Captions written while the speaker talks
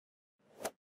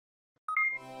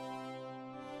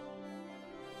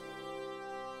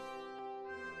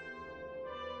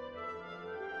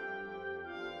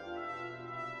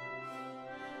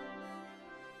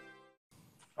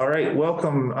All right,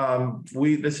 welcome.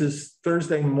 This is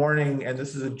Thursday morning, and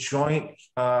this is a joint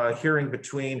hearing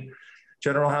between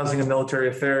General Housing and Military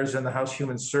Affairs and the House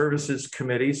Human Services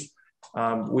Committees.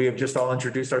 We have just all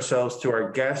introduced ourselves to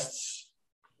our guests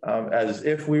as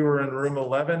if we were in room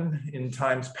 11 in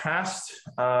times past.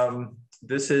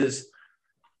 This is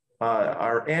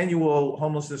our annual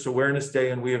Homelessness Awareness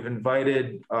Day, and we have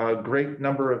invited a great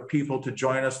number of people to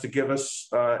join us to give us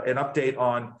an update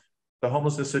on the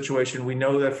homelessness situation. We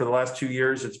know that for the last 2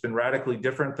 years, it's been radically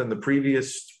different than the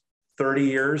previous 30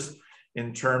 years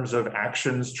in terms of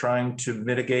actions trying to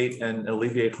mitigate and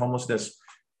alleviate homelessness.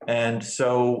 And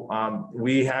so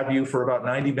we have you for about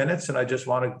 90 minutes, and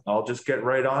I'll just get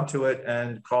right onto it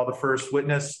and call the first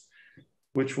witness,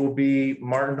 which will be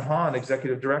Martin Hahn,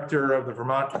 Executive Director of the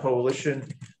Vermont Coalition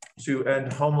to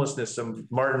End Homelessness. And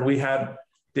Martin, we had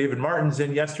David Martins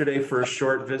in yesterday for a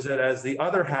short visit as the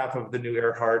other half of the new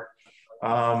Earhart.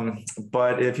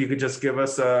 But if you could just give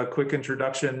us a quick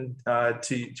introduction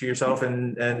to yourself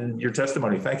and your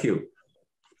testimony. Thank you.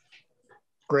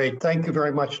 Great. Thank you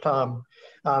very much, Tom.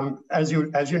 As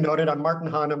you noted, I'm Martin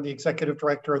Hahn. I'm the Executive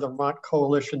Director of the Vermont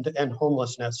Coalition to End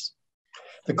Homelessness.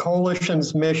 The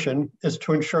coalition's mission is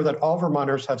to ensure that all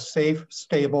Vermonters have safe,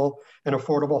 stable, and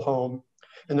affordable home,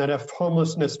 and that if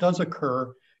homelessness does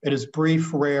occur, it is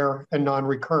brief, rare, and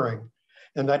non-recurring,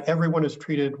 and that everyone is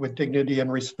treated with dignity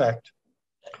and respect.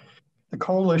 The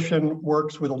coalition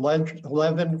works with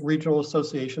 11 regional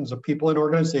associations of people and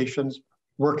organizations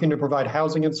working to provide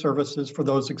housing and services for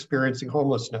those experiencing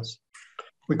homelessness.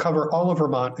 We cover all of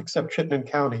Vermont except Chittenden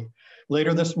County.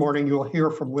 Later this morning, you will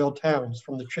hear from Will Towns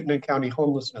from the Chittenden County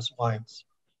Homelessness Alliance.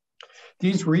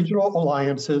 These regional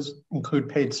alliances include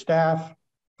paid staff,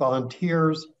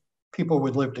 volunteers, people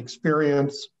with lived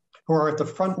experience, who are at the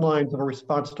front lines of a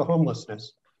response to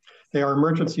homelessness. They are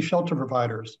emergency shelter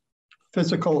providers,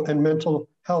 physical and mental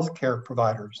health care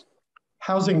providers,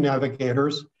 housing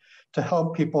navigators to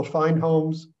help people find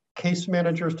homes, case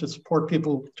managers to support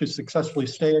people to successfully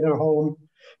stay in a home,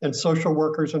 and social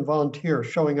workers and volunteers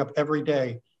showing up every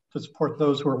day to support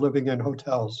those who are living in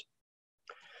hotels.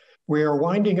 We are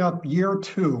winding up year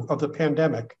 2 of the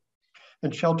pandemic,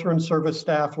 and shelter and service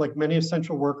staff, like many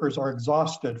essential workers, are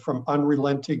exhausted from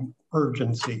unrelenting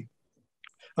urgency.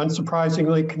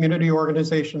 Unsurprisingly, community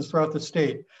organizations throughout the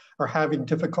state are having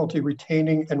difficulty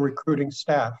retaining and recruiting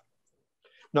staff.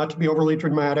 Not to be overly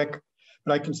dramatic,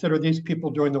 but I consider these people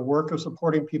doing the work of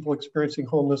supporting people experiencing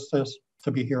homelessness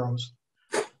to be heroes.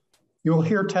 You will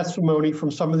hear testimony from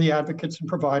some of the advocates and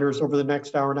providers over the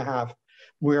next hour and a half.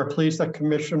 We are pleased that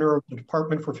Commissioner of the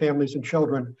Department for Families and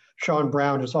Children, Sean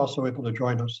Brown, is also able to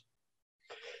join us.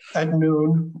 At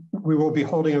noon, we will be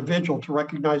holding a vigil to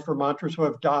recognize Vermonters who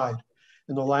have died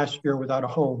in the last year without a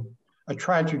home, a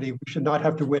tragedy we should not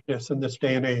have to witness in this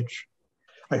day and age.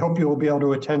 I hope you will be able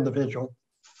to attend the vigil.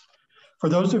 For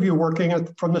those of you working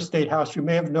from the State House, you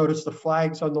may have noticed the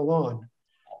flags on the lawn.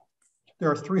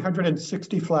 There are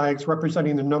 360 flags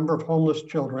representing the number of homeless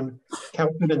children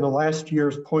counted in the last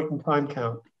year's point-in-time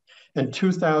count, and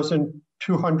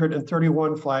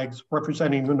 2,231 flags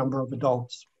representing the number of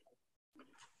adults.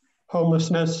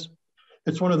 Homelessness,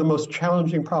 it's one of the most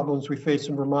challenging problems we face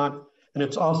in Vermont, and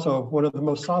it's also one of the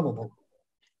most solvable.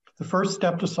 The first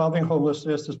step to solving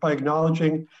homelessness is by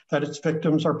acknowledging that its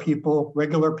victims are people,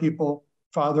 regular people,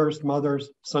 fathers, mothers,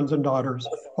 sons and daughters,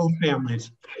 whole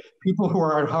families, people who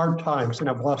are in hard times and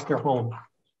have lost their home.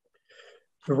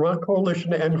 The Vermont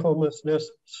Coalition to End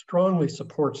Homelessness strongly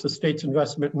supports the state's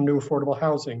investment in new affordable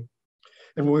housing,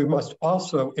 and we must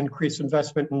also increase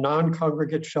investment in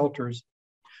non-congregate shelters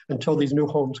until these new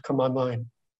homes come online.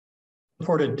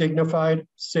 Support a dignified,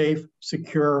 safe,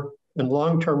 secure, and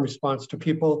long-term response to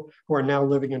people who are now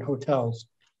living in hotels.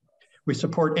 We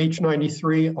support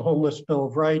H93, a homeless bill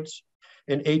of rights,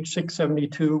 and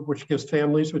H672, which gives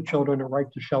families with children a right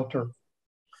to shelter.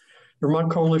 The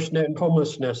Vermont Coalition to End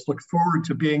Homelessness looks forward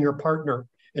to being your partner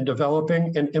in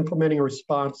developing and implementing a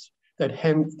response that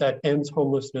ends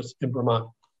homelessness in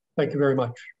Vermont. Thank you very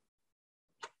much.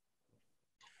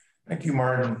 Thank you,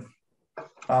 Martin.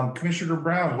 Commissioner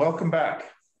Brown, welcome back.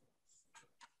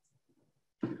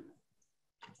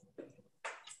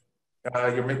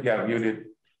 You're muted.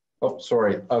 Oh,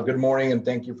 sorry. Good morning, and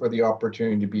thank you for the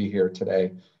opportunity to be here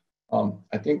today.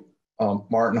 I think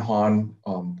Martin Hahn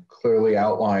clearly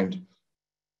outlined,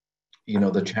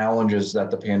 the challenges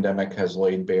that the pandemic has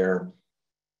laid bare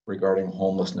regarding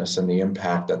homelessness and the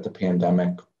impact that the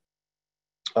pandemic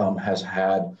has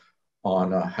had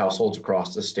on households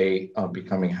across the state,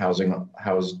 becoming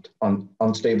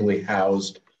unstably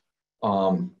housed,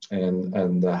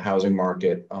 and the housing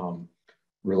market,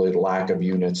 really the lack of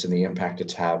units and the impact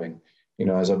it's having.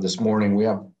 as of this morning, we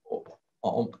have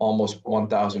almost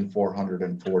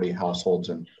 1,440 households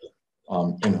in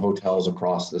hotels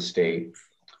across the state.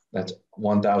 That's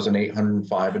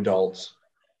 1,805 adults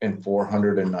and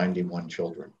 491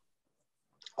 children.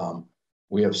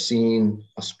 We have seen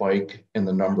a spike in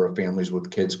the number of families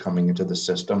with kids coming into the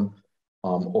system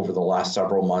over the last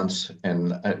several months.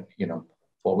 And,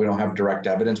 while we don't have direct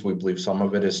evidence, we believe some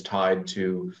of it is tied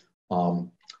to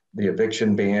the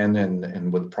eviction ban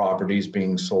and with properties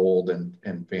being sold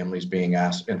and families being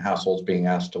asked and households being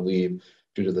asked to leave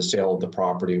due to the sale of the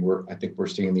property. I think we're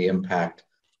seeing the impact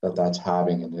that's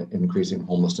having in increasing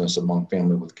homelessness among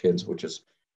family with kids, which is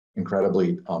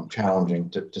incredibly challenging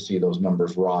to see those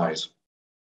numbers rise.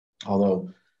 Although,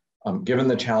 given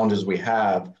the challenges we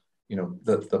have,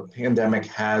 the pandemic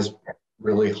has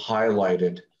really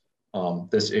highlighted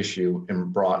this issue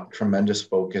and brought tremendous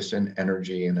focus and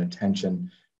energy and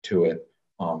attention to it,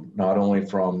 not only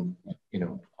from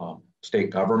state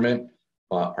government,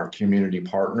 but our community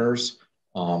partners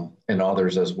and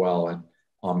others as well.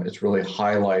 And it's really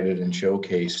highlighted and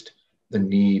showcased the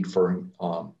need for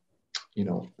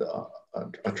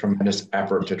a tremendous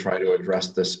effort to try to address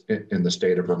this in the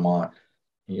state of Vermont.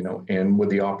 And with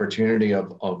the opportunity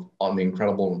on the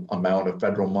incredible amount of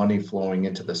federal money flowing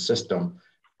into the system,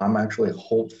 I'm actually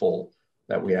hopeful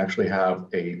that we actually have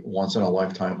a once in a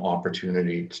lifetime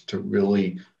opportunity to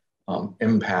really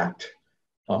impact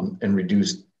and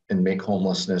reduce and make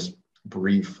homelessness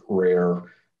brief, rare,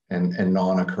 and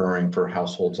non-occurring for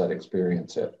households that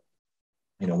experience it.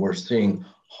 We're seeing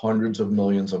hundreds of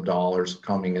millions of dollars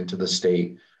coming into the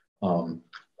state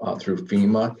through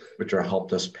FEMA, which are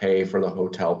helped us pay for the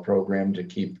hotel program to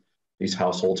keep these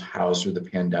households housed through the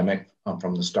pandemic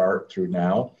from the start through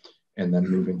now, and then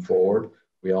moving forward.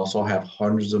 We also have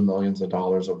hundreds of millions of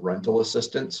dollars of rental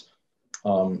assistance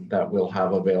that we'll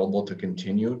have available to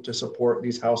continue to support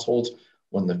these households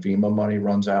when the FEMA money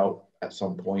runs out at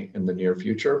some point in the near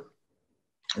future.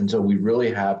 And so we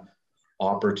really have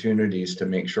opportunities to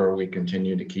make sure we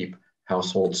continue to keep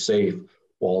households safe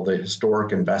while the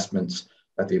historic investments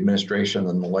that the administration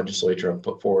and the legislature have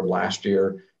put forward last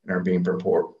year and are being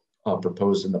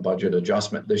proposed in the budget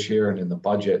adjustment this year and in the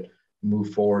budget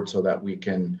move forward so that we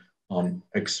can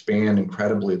expand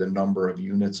incredibly the number of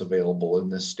units available in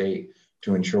this state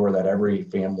to ensure that every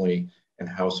family and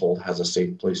household has a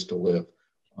safe place to live.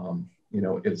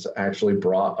 It's actually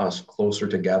brought us closer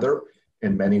together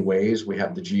in many ways. We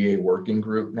have the GA working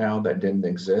group now that didn't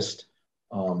exist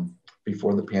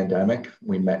before the pandemic.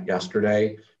 We met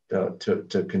yesterday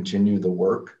to continue the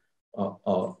work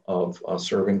of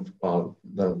serving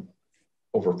the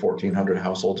over 1,400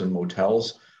 households in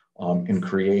motels and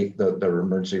create the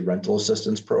emergency rental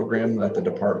assistance program that the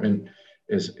department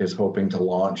is hoping to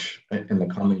launch in the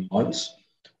coming months.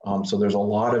 So there's a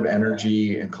lot of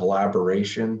energy and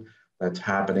collaboration that's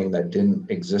happening that didn't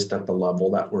exist at the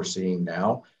level that we're seeing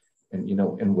now.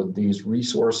 And with these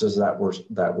resources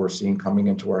that we're seeing coming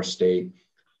into our state,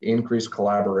 increased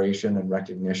collaboration and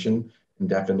recognition and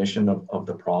definition of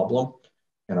the problem,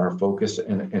 and our focus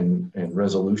and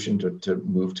resolution to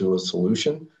move to a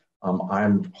solution,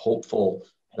 I'm hopeful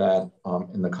that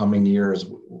in the coming years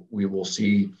we will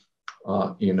see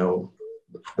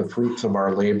the fruits of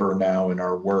our labor now and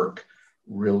our work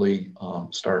really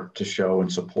start to show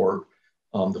and support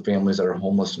the families that are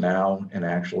homeless now, and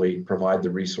actually provide the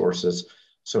resources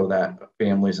so that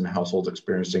families and households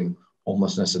experiencing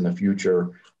homelessness in the future,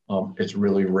 it's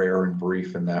really rare and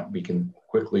brief, and that we can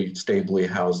quickly, stably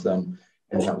house them,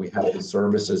 and that we have the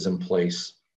services in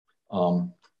place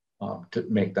to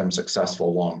make them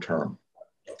successful long-term.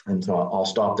 And so I'll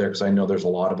stop there because I know there's a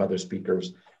lot of other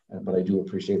speakers, but I do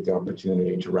appreciate the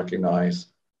opportunity to recognize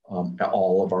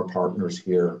all of our partners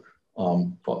here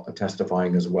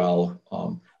testifying as well,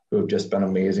 who have just been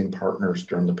amazing partners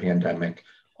during the pandemic.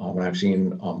 And I've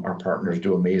seen our partners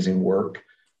do amazing work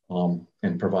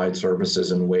and provide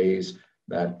services in ways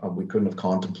that we couldn't have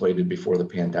contemplated before the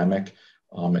pandemic.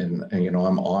 And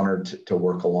I'm honored to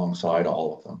work alongside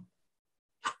all of them.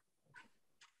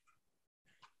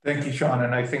 Thank you, Sean.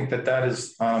 And I think that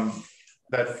is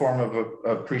that form of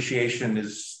appreciation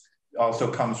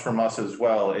also comes from us as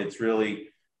well. It's really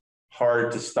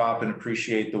hard to stop and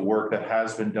appreciate the work that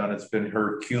has been done. It's been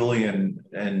Herculean,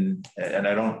 and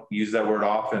I don't use that word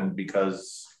often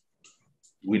because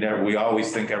we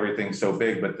always think everything's so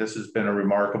big, but this has been a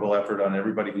remarkable effort on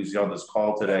everybody who's on this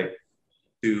call today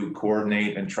to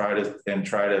coordinate and try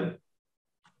to,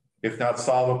 if not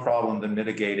solve a problem, then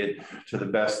mitigate it to the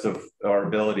best of our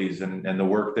abilities. And the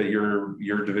work that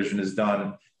your division has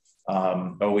done,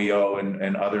 OEO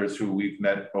and others who we've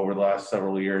met over the last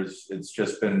several years, it's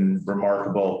just been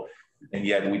remarkable. And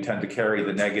yet we tend to carry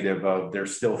the negative of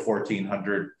there's still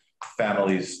 1,400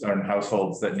 families and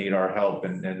households that need our help,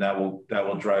 and that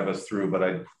will drive us through. But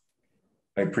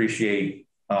I appreciate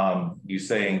you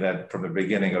saying that from the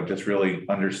beginning, of just really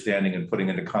understanding and putting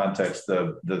into context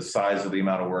the size of the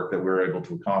amount of work that we're able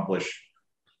to accomplish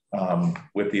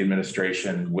with the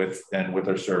administration, with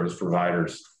our service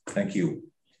providers. Thank you.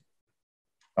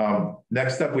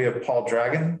 Next up, we have Paul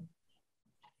Dragon.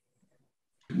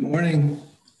 Good morning.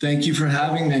 Thank you for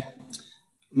having me.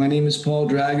 My name is Paul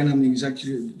Dragon. I'm the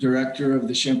Executive Director of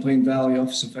the Champlain Valley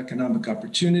Office of Economic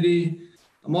Opportunity.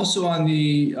 I'm also on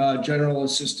the General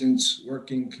Assistance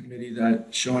Working Committee that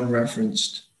Sean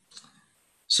referenced.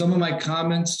 Some of my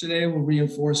comments today will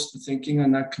reinforce the thinking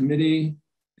on that committee,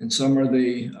 and some are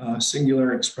the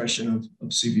singular expression of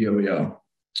CVOEO.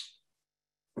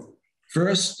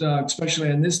 First,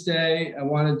 especially on this day, I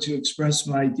wanted to express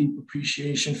my deep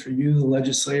appreciation for you, the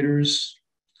legislators,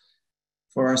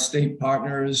 for our state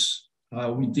partners.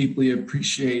 We deeply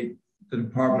appreciate the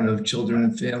Department of Children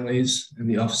and Families and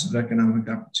the Office of Economic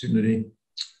Opportunity.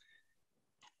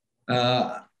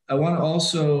 I want to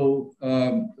also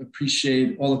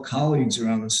appreciate all the colleagues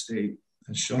around the state,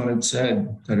 as Sean had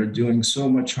said, that are doing so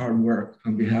much hard work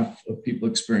on behalf of people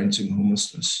experiencing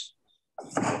homelessness.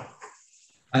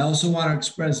 I also want to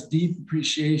express deep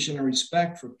appreciation and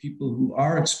respect for people who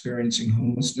are experiencing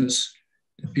homelessness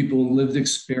and people with lived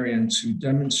experience who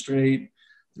demonstrate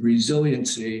the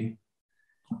resiliency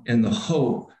and the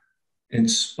hope in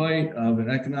spite of an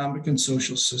economic and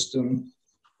social system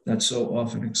that so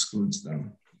often excludes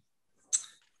them.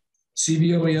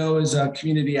 CVOEO is a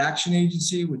community action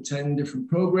agency with 10 different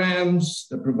programs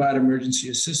that provide emergency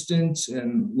assistance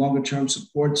and longer-term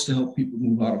supports to help people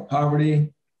move out of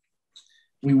poverty.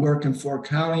 We work in 4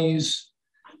 counties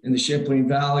in the Champlain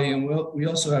Valley, and we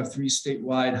also have 3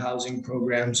 statewide housing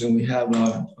programs, and we have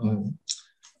an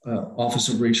Office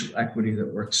of Racial Equity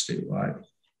that works statewide.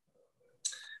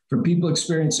 For people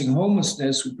experiencing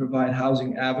homelessness, we provide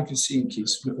housing advocacy and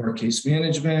case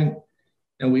management,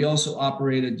 and we also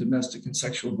operate a domestic and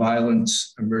sexual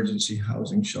violence emergency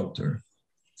housing shelter.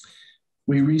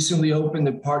 We recently opened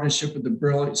a partnership with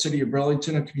the City of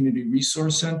Burlington, a community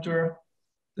resource center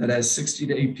that has 60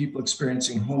 to 80 people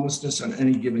experiencing homelessness on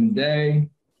any given day.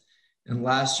 And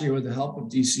last year, with the help of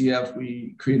DCF,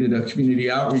 we created a community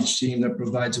outreach team that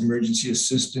provides emergency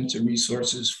assistance and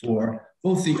resources for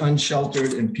both the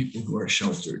unsheltered and people who are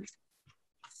sheltered.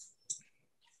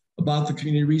 About the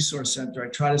Community Resource Center, I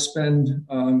try to spend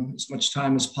as much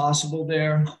time as possible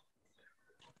there.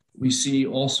 We see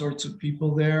all sorts of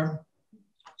people there: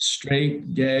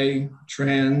 straight, gay,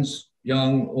 trans,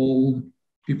 young, old,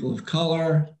 people of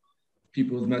color,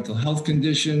 people with mental health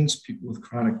conditions, people with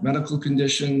chronic medical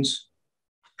conditions,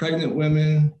 pregnant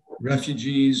women,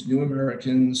 refugees, new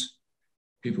Americans,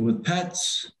 people with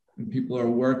pets, and people who are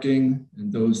working,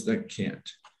 and those that can't.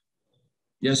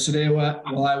 Yesterday,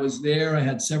 while I was there, I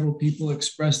had several people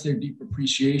express their deep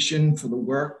appreciation for the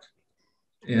work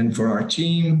and for our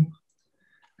team.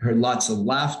 I heard lots of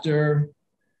laughter.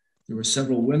 There were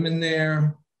several women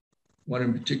there. One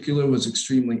in particular was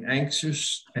extremely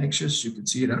anxious. You could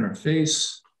see it on her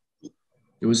face.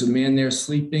 There was a man there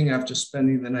sleeping after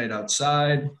spending the night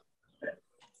outside.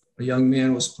 A young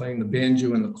man was playing the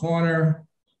banjo in the corner.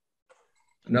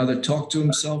 Another talked to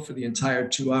himself for the entire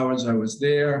 2 hours I was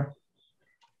there.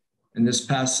 And this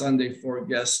past Sunday, 4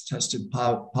 guests tested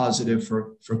positive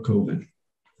for COVID.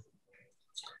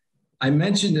 I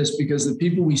mention this because the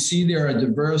people we see there are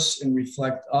diverse and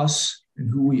reflect us and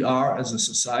who we are as a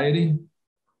society.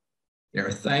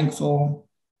 They're thankful,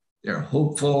 they're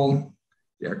hopeful,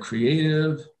 they're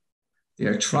creative, they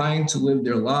are trying to live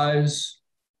their lives,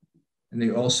 and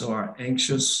they also are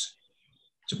anxious,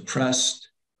 depressed,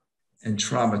 and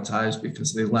traumatized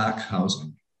because they lack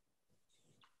housing.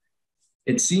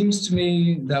 It seems to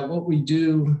me that what we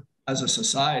do as a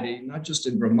society, not just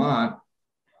in Vermont,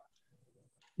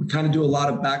 we kind of do a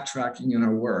lot of backtracking in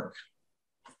our work.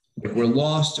 We're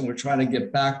lost and we're trying to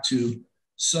get back to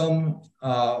some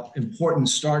important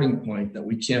starting point that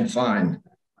we can't find.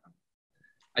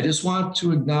 I just want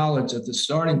to acknowledge that the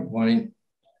starting point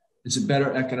is a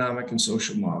better economic and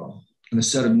social model and a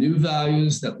set of new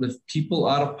values that lift people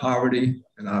out of poverty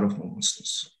and out of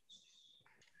homelessness.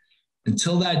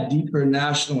 Until that deeper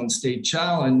national and state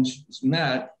challenge is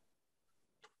met,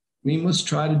 we must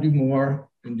try to do more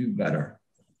and do better.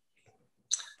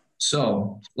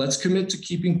 So let's commit to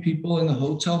keeping people in the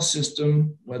hotel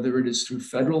system, whether it is through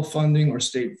federal funding or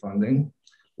state funding,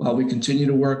 while we continue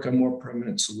to work on more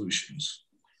permanent solutions.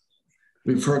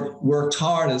 We've worked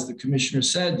hard, as the commissioner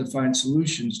said, to find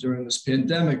solutions during this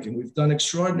pandemic, and we've done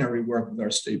extraordinary work with our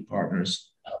state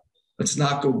partners. Let's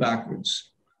not go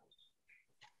backwards.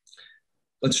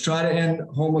 Let's try to end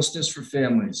homelessness for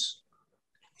families.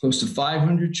 Close to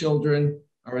 500 children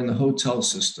are in the hotel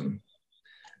system.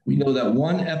 We know that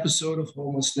one episode of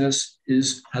homelessness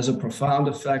has a profound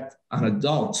effect on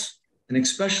adults, and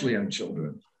especially on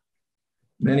children.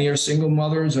 Many are single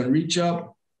mothers on Reach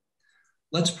Up.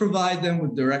 Let's provide them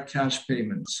with direct cash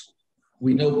payments.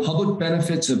 We know public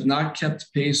benefits have not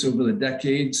kept pace over the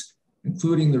decades,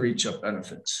 including the Reach Up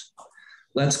benefits.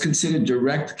 Let's consider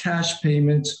direct cash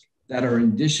payments that are in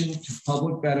addition to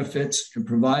public benefits and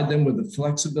provide them with the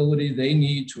flexibility they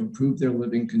need to improve their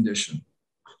living condition.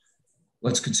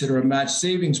 Let's consider a match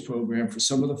savings program for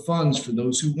some of the funds for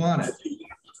those who want it.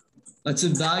 Let's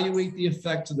evaluate the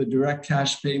effect of the direct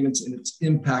cash payments and its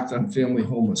impact on family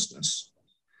homelessness.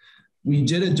 We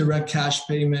did a direct cash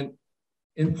payment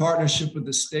in partnership with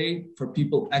the state for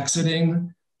people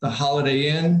exiting the Holiday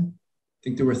Inn. I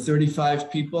think there were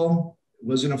 35 people. It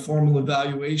wasn't a formal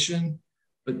evaluation,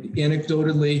 but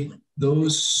anecdotally,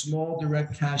 those small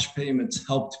direct cash payments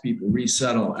helped people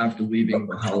resettle after leaving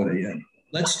the Holiday Inn.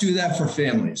 Let's do that for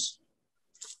families.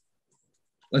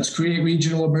 Let's create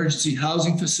regional emergency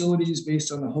housing facilities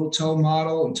based on the hotel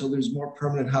model until there's more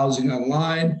permanent housing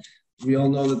online. We all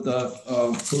know that the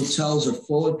hotels are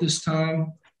full at this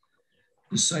time.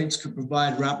 The sites could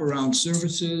provide wraparound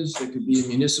services. There could be in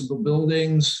municipal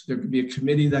buildings. There could be a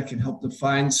committee that can help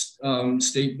define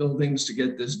state buildings to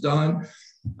get this done.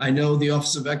 I know the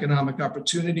Office of Economic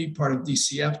Opportunity, part of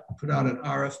DCF, put out an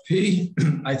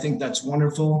RFP. I think that's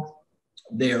wonderful.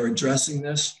 They are addressing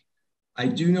this. I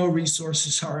do know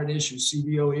resources are an issue.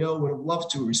 CBOEO would have loved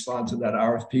to respond to that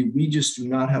RFP. We just do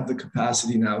not have the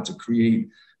capacity now to create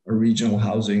a regional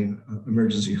housing,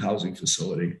 emergency housing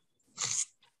facility.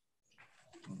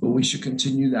 But we should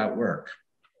continue that work.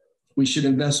 We should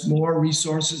invest more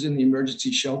resources in the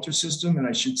emergency shelter system, and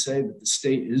I should say that the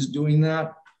state is doing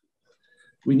that.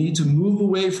 We need to move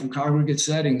away from congregate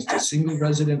settings to single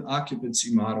resident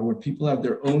occupancy model where people have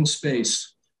their own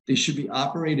space. They should be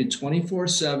operated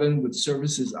 24/7 with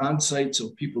services on site so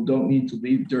people don't need to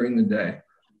leave during the day.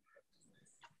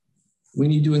 We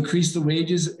need to increase the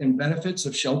wages and benefits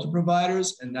of shelter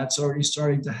providers, and that's already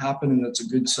starting to happen, and that's a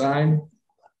good sign.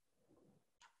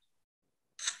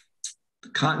 The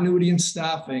continuity in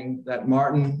staffing that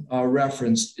Martin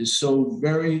referenced is so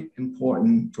very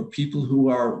important for people who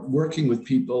are working with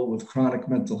people with chronic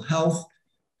mental health,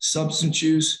 substance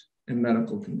use, and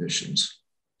medical conditions.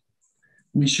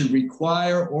 We should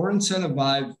require or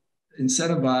incentivize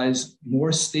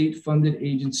more state-funded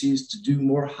agencies to do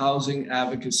more housing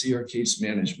advocacy or case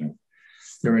management.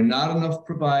 There are not enough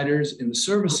providers in the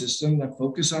service system that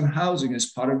focus on housing as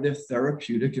part of their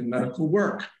therapeutic and medical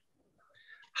work.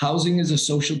 Housing is a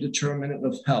social determinant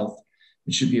of health.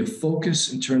 It should be a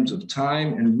focus in terms of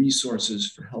time and resources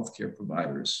for healthcare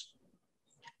providers.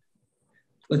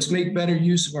 Let's make better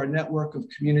use of our network of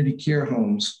community care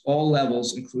homes, all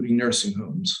levels, including nursing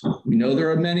homes. We know there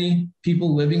are many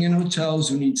people living in hotels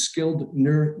who need skilled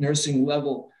nursing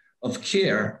level of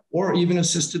care or even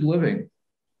assisted living.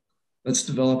 Let's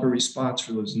develop a response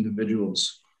for those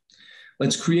individuals.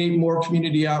 Let's create more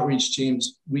community outreach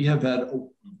teams. We have had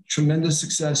tremendous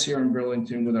success here in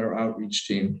Burlington with our outreach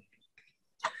team.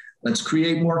 Let's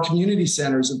create more community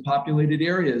centers in populated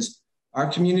areas. Our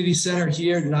community center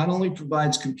here not only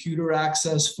provides computer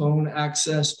access, phone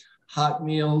access, hot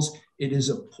meals, it is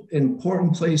an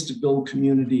important place to build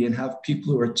community and have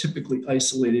people who are typically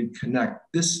isolated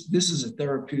connect. This is a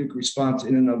therapeutic response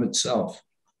in and of itself.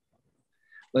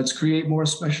 Let's create more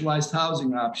specialized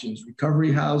housing options,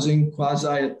 recovery housing,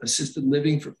 quasi-assisted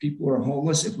living for people who are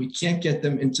homeless. If we can't get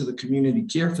them into the community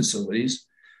care facilities,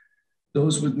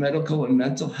 those with medical and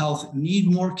mental health need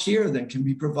more care than can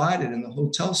be provided in the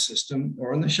hotel system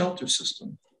or in the shelter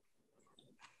system.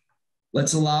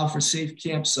 Let's allow for safe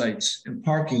campsites and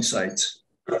parking sites.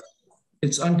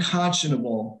 It's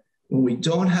unconscionable when we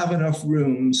don't have enough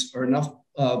rooms or enough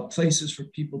places for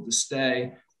people to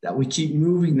stay that we keep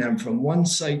moving them from one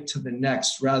site to the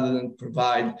next rather than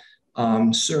provide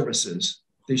services.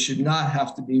 They should not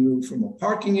have to be moved from a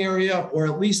parking area, or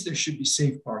at least there should be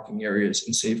safe parking areas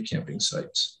and safe camping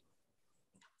sites.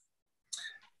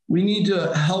 We need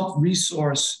to help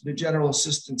resource the General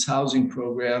Assistance Housing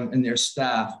Program and their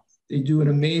staff. They do an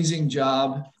amazing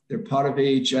job. They're part of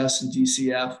AHS and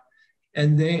DCF,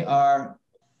 and they are,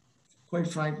 quite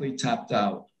frankly, tapped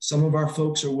out. Some of our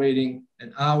folks are waiting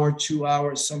an hour, 2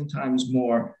 hours, sometimes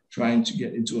more, trying to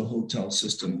get into a hotel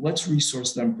system. Let's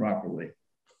resource them properly.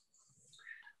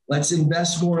 Let's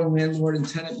invest more in landlord and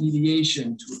tenant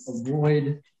mediation to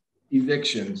avoid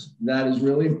evictions. That is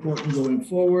really important going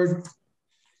forward.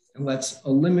 And let's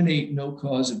eliminate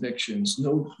no-cause evictions.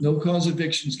 No-cause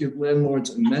evictions give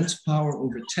landlords immense power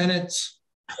over tenants.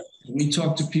 We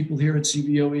talk to people here at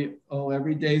CVOE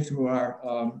every day through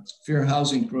our fair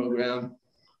housing program.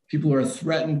 People are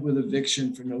threatened with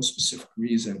eviction for no specific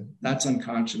reason. That's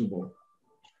unconscionable.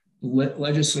 The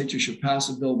legislature should pass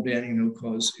a bill banning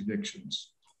no-cause evictions.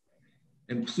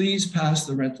 And please pass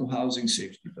the rental housing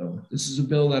safety bill. This is a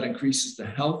bill that increases the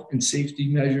health and safety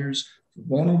measures for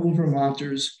vulnerable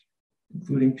Vermonters,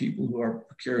 including people who are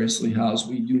precariously housed.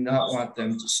 We do not want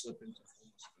them to slip into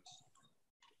homelessness.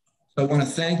 So I want to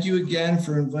thank you again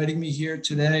for inviting me here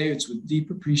today. It's with deep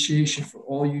appreciation for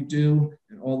all you do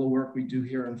and all the work we do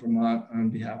here in Vermont on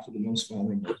behalf of the most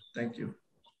vulnerable. Thank you.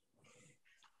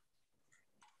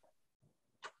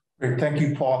 Great, thank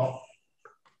you, Paul.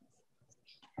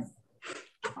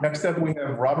 Next up, we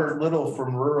have Robert Little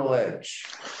from Rural Edge.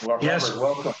 Robert, yes.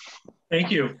 Welcome.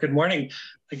 Thank you. Good morning.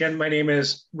 Again, my name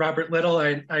is Robert Little.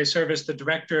 I serve as the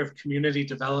Director of Community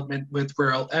Development with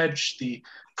Rural Edge, the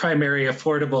primary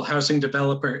affordable housing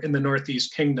developer in the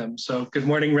Northeast Kingdom. So good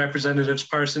morning, Representatives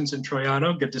Parsons and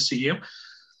Troiano. Good to see you.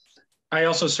 I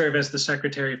also serve as the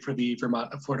Secretary for the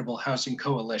Vermont Affordable Housing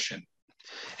Coalition.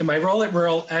 In my role at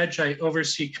Rural Edge, I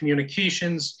oversee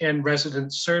communications and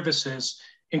resident services,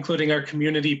 including our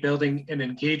community building and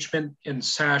engagement and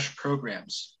SASH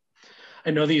programs.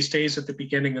 I know these days at the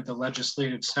beginning of the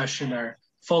legislative session are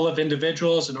full of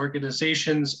individuals and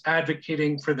organizations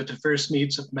advocating for the diverse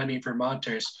needs of many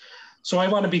Vermonters. So I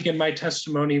want to begin my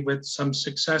testimony with some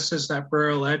successes that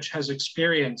Rural Edge has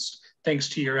experienced thanks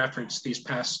to your efforts these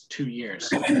past 2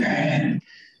 years.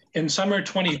 In summer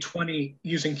 2020,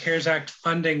 using CARES Act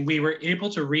funding, we were able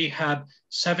to rehab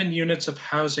 7 units of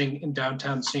housing in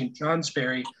downtown St.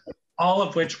 Johnsbury, all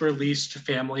of which were leased to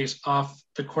families off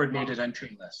the coordinated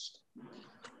entry list.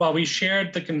 While we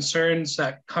shared the concerns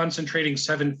that concentrating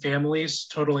 7 families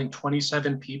totaling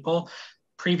 27 people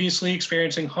previously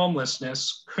experiencing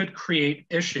homelessness could create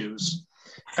issues,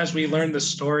 as we learned the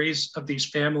stories of these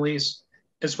families,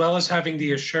 as well as having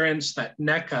the assurance that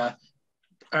NECA,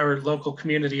 our local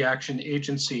community action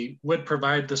agency, would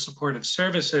provide the supportive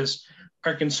services,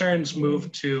 our concerns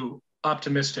moved to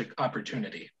optimistic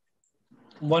opportunity.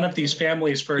 One of these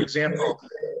families, for example,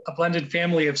 a blended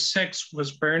family of 6,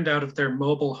 was burned out of their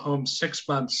mobile home 6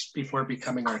 months before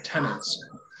becoming our tenants.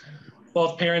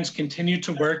 Both parents continued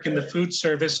to work in the food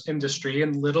service industry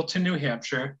in Littleton, New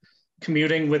Hampshire,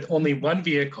 commuting with only 1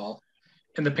 vehicle,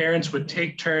 and the parents would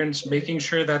take turns making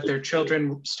sure that their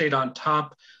children stayed on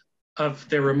top of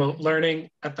their remote learning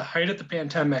at the height of the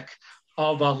pandemic,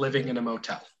 all while living in a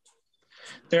motel.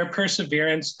 Their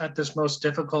perseverance at this most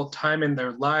difficult time in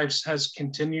their lives has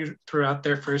continued throughout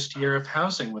their first year of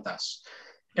housing with us.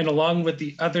 And along with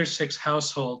the other 6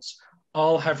 households,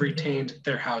 all have retained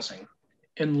their housing,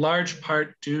 in large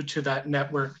part due to that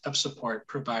network of support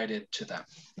provided to them.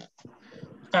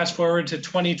 Fast forward to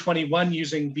 2021,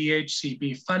 using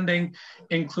VHCB funding,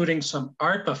 including some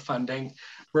ARPA funding,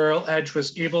 Rural Edge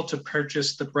was able to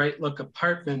purchase the Bright Look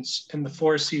Apartments in the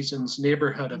Four Seasons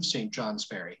neighborhood of St.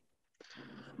 Johnsbury.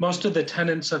 Most of the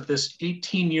tenants of this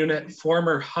 18-unit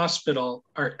former hospital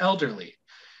are elderly,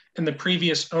 and the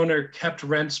previous owner kept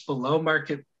rents below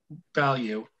market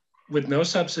value with no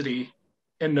subsidy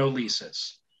and no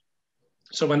leases.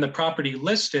 So when the property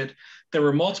listed, there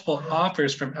were multiple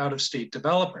offers from out-of-state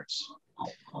developers.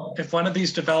 If one of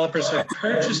these developers had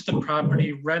purchased the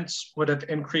property, rents would have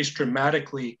increased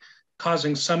dramatically,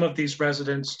 causing some of these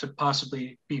residents to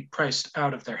possibly be priced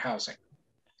out of their housing.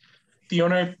 The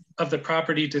owner of the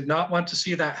property did not want to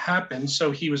see that happen,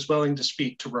 so he was willing to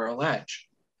speak to Rural Edge.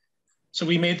 So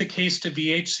we made the case to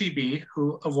VHCB,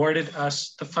 who awarded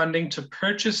us the funding to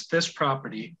purchase this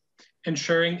property,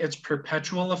 ensuring its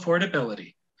perpetual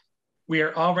affordability. We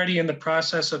are already in the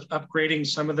process of upgrading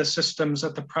some of the systems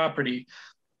at the property,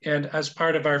 and as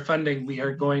part of our funding, we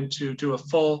are going to do a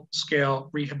full-scale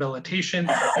rehabilitation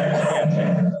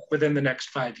within the next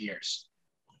 5 years.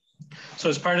 So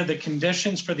as part of the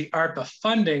conditions for the ARPA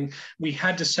funding, we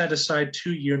had to set aside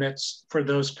 2 units for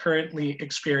those currently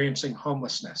experiencing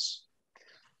homelessness.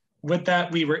 With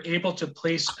that, we were able to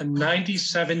place a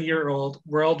 97-year-old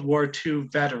World War II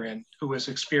veteran who was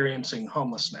experiencing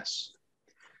homelessness.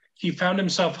 He found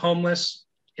himself homeless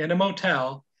in a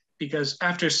motel because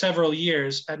after several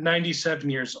years, at 97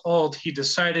 years old, he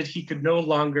decided he could no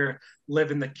longer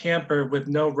live in the camper with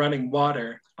no running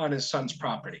water on his son's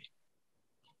property.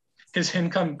 His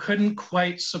income couldn't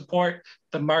quite support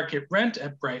the market rent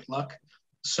at Bright Look,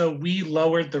 so we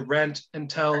lowered the rent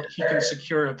until he can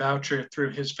secure a voucher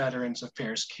through his Veterans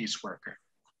Affairs caseworker.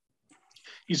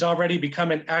 He's already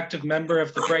become an active member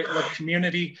of the Bright Look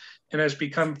community and has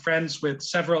become friends with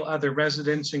several other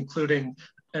residents, including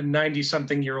a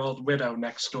 90-something-year-old widow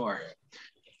next door.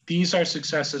 These are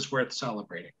successes worth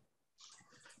celebrating.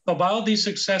 But while these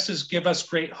successes give us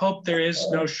great hope, there is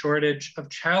no shortage of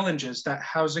challenges that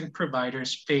housing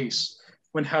providers face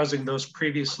when housing those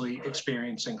previously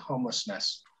experiencing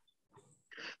homelessness.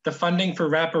 The funding for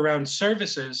wraparound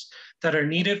services that are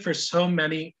needed for so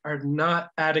many are not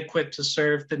adequate to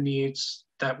serve the needs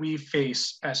that we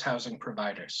face as housing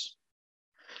providers.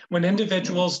 When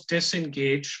individuals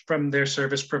disengage from their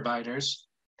service providers,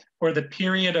 or the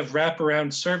period of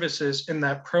wraparound services in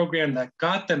that program that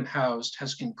got them housed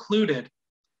has concluded,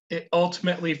 it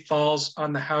ultimately falls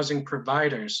on the housing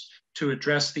providers to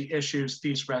address the issues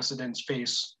these residents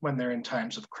face when they're in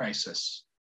times of crisis.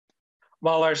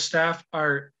 While our staff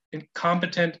are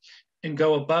incompetent and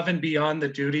go above and beyond the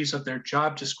duties of their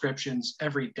job descriptions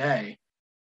every day,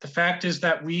 the fact is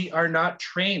that we are not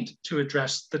trained to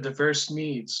address the diverse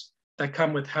needs that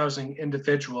come with housing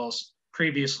individuals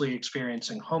previously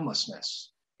experiencing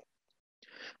homelessness.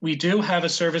 We do have a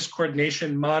service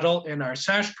coordination model in our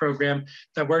SASH program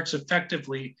that works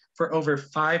effectively for over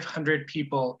 500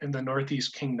 people in the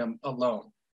Northeast Kingdom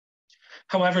alone.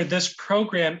 However, this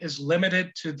program is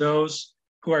limited to those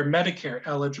who are Medicare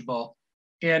eligible.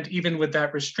 And even with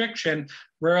that restriction,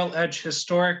 Rural Edge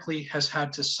historically has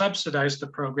had to subsidize the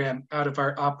program out of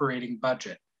our operating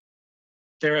budget.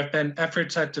 There have been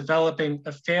efforts at developing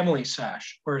a family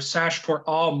SASH or a SASH for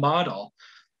all model,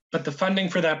 but the funding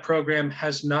for that program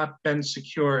has not been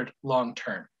secured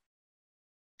long-term.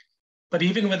 But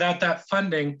even without that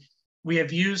funding, we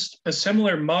have used a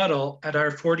similar model at our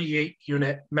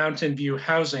 48-unit Mountain View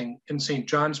housing in St.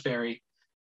 Johnsbury,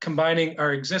 combining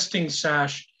our existing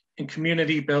SASH and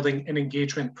community building and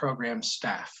engagement program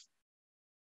staff.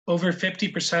 Over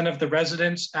 50% of the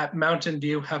residents at Mountain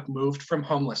View have moved from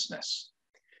homelessness.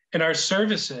 And our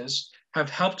services have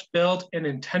helped build an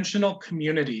intentional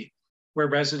community where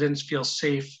residents feel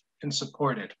safe and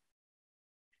supported.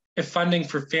 If funding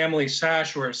for family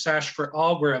SASH or a SASH for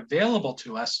all were available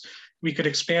to us, we could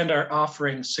expand our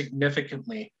offerings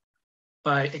significantly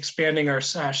by expanding our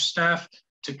SASH staff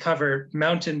to cover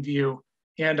Mountain View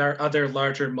and our other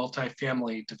larger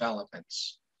multifamily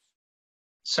developments.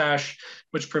 SASH,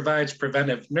 which provides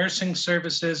preventive nursing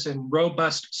services and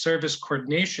robust service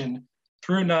coordination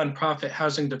through nonprofit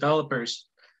housing developers,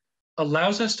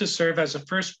 allows us to serve as a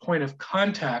first point of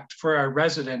contact for our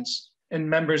residents and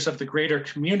members of the greater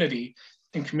community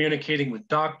in communicating with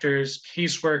doctors,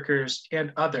 caseworkers,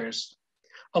 and others,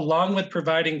 along with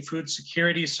providing food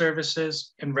security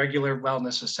services and regular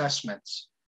wellness assessments.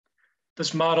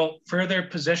 This model further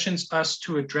positions us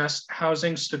to address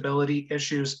housing stability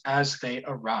issues as they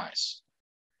arise.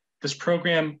 This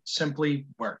program simply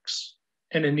works,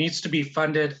 and it needs to be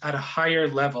funded at a higher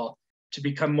level to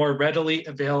become more readily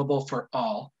available for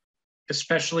all,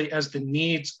 especially as the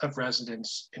needs of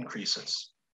residents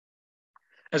increases.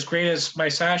 As great as my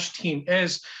SASH team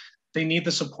is, they need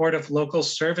the support of local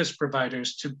service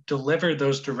providers to deliver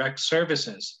those direct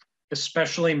services,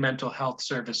 especially mental health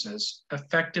services,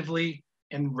 effectively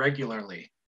and regularly.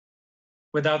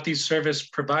 Without these service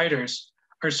providers,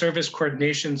 our service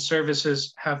coordination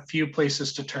services have few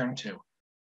places to turn to,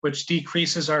 which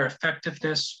decreases our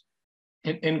effectiveness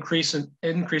and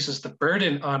increases the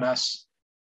burden on us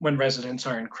when residents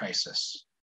are in crisis.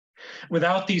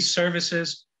 Without these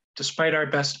services, despite our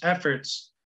best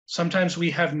efforts, sometimes we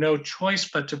have no choice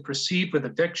but to proceed with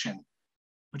eviction,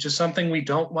 which is something we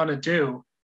don't want to do,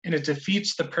 and it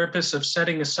defeats the purpose of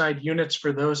setting aside units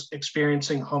for those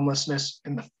experiencing homelessness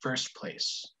in the first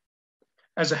place.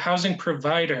 As a housing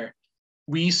provider,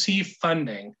 we see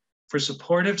funding for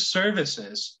supportive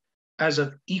services as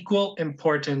of equal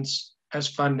importance as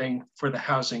funding for the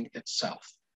housing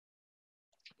itself.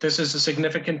 This is a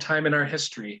significant time in our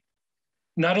history,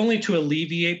 not only to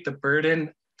alleviate the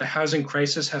burden the housing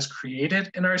crisis has created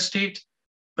in our state,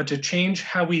 but to change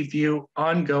how we view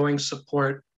ongoing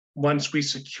support once we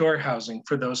secure housing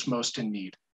for those most in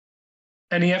need.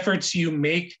 Any efforts you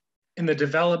make in the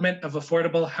development of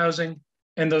affordable housing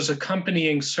and those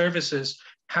accompanying services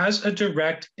has a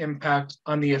direct impact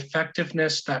on the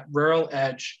effectiveness that Rural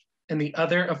Edge and the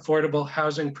other affordable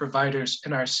housing providers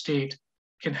in our state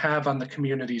can have on the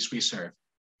communities we serve.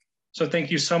 So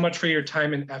thank you so much for your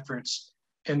time and efforts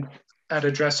in at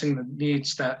addressing the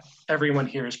needs that everyone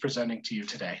here is presenting to you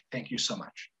today. Thank you so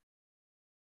much.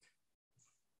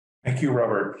 Thank you,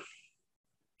 Robert.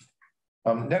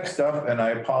 Next up, and I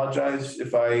apologize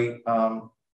if I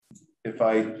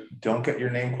don't get your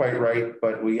name quite right,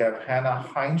 but we have Hannah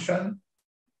Heinschen,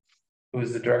 who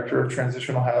is the Director of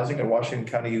Transitional Housing at Washington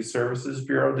County Youth Services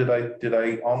Bureau. Did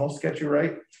I almost get you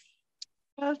right?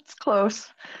 That's close.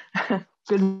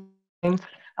 Good morning.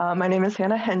 My name is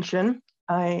Hannah Heinschen.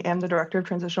 I am the Director of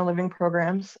Transitional Living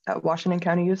Programs at Washington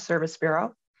County Youth Service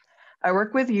Bureau. I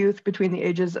work with youth between the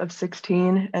ages of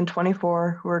 16 and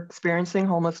 24 who are experiencing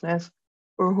homelessness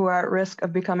or who are at risk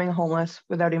of becoming homeless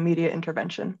without immediate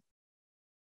intervention.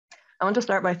 I want to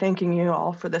start by thanking you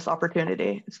all for this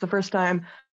opportunity. It's the first time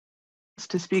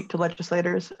to speak to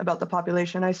legislators about the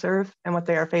population I serve and what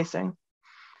they are facing.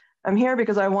 I'm here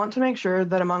because I want to make sure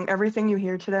that among everything you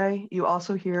hear today, you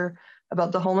also hear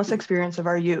about the homeless experience of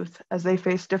our youth as they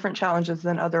face different challenges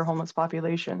than other homeless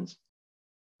populations.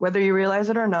 Whether you realize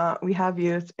it or not, we have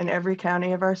youth in every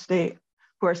county of our state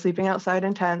who are sleeping outside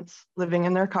in tents, living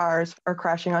in their cars, or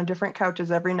crashing on different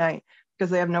couches every night because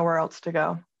they have nowhere else to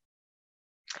go.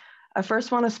 I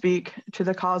first want to speak to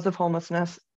the cause of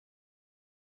homelessness.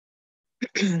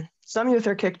 Some youth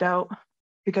are kicked out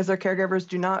because their caregivers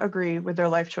do not agree with their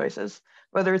life choices,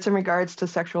 whether it's in regards to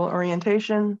sexual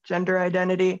orientation, gender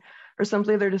identity, or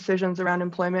simply their decisions around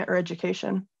employment or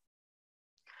education.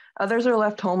 Others are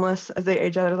left homeless as they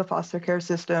age out of the foster care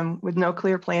system with no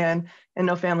clear plan and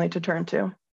no family to turn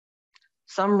to.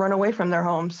 Some run away from their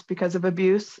homes because of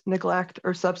abuse, neglect,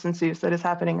 or substance use that is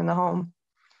happening in the home.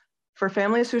 For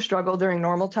families who struggle during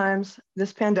normal times,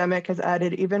 this pandemic has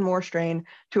added even more strain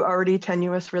to already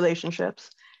tenuous relationships,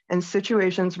 and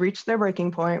situations reach their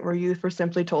breaking point where youth were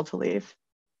simply told to leave.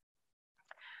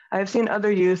 I have seen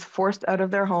other youth forced out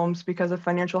of their homes because of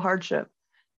financial hardship.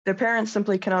 Their parents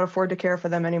simply cannot afford to care for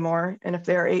them anymore, and if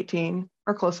they are 18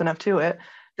 or close enough to it,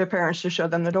 their parents just show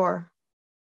them the door.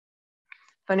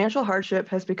 Financial hardship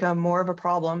has become more of a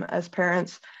problem as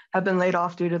parents have been laid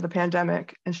off due to the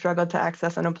pandemic and struggled to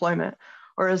access unemployment,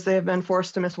 or as they have been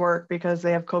forced to miss work because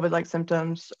they have COVID-like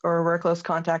symptoms or were in close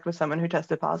contact with someone who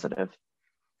tested positive.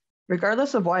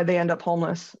 Regardless of why they end up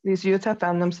homeless, these youth have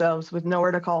found themselves with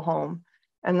nowhere to call home,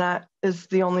 and that is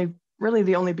really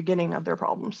the only beginning of their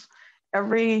problems.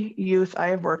 Every youth I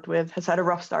have worked with has had a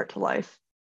rough start to life.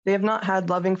 They have not had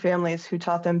loving families who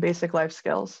taught them basic life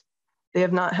skills. They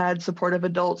have not had supportive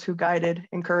adults who guided,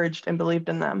 encouraged, and believed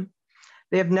in them.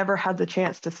 They have never had the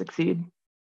chance to succeed.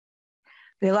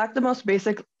 They lack the most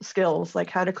basic skills like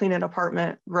how to clean an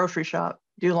apartment, grocery shop,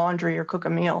 do laundry, or cook a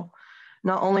meal.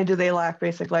 Not only do they lack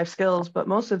basic life skills, but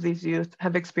most of these youth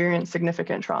have experienced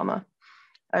significant trauma.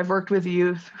 I've worked with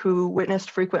youth who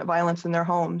witnessed frequent violence in their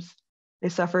homes. They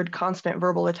suffered constant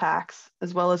verbal attacks,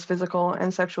 as well as physical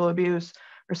and sexual abuse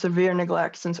or severe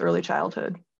neglect since early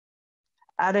childhood.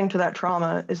 Adding to that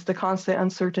trauma is the constant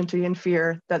uncertainty and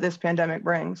fear that this pandemic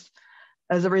brings.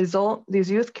 As a result,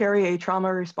 these youth carry a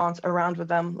trauma response around with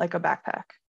them like a backpack.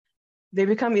 They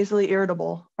become easily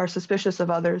irritable, are suspicious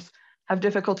of others, have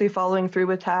difficulty following through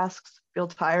with tasks, feel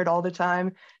tired all the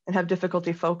time, and have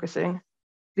difficulty focusing.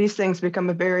 These things become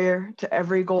a barrier to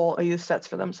every goal a youth sets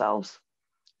for themselves.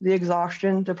 The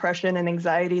exhaustion, depression, and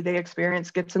anxiety they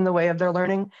experience gets in the way of their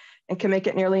learning and can make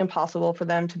it nearly impossible for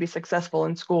them to be successful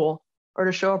in school or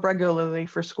to show up regularly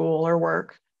for school or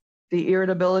work. The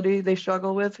irritability they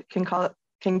struggle with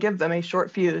can give them a short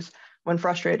fuse when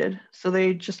frustrated, so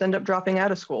they just end up dropping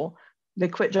out of school. They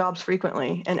quit jobs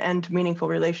frequently and end meaningful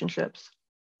relationships.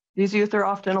 These youth are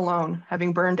often alone,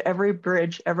 having burned every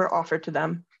bridge ever offered to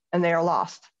them, and they are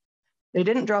lost. They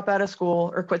didn't drop out of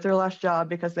school or quit their last job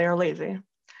because they are lazy.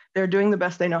 They're doing the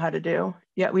best they know how to do,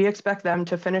 yet we expect them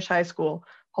to finish high school,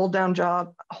 hold down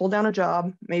a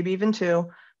job, maybe even two,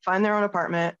 find their own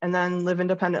apartment, and then live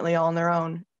independently all on their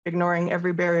own, ignoring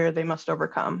every barrier they must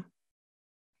overcome.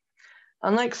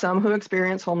 Unlike some who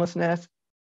experience homelessness,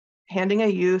 handing a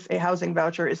youth a housing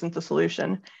voucher isn't the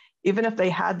solution. Even if they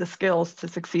had the skills to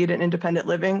succeed in independent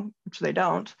living, which they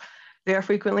don't, they are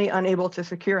frequently unable to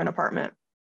secure an apartment.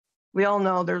 We all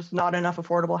know there's not enough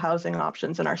affordable housing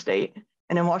options in our state.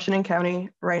 And in Washington County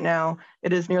right now,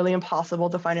 it is nearly impossible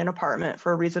to find an apartment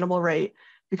for a reasonable rate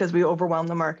because we overwhelm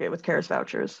the market with CARES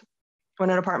vouchers. When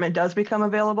an apartment does become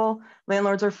available,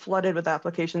 landlords are flooded with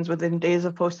applications within days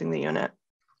of posting the unit.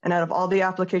 And out of all the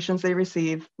applications they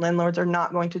receive, landlords are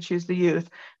not going to choose the youth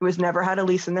who has never had a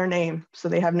lease in their name, so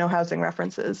they have no housing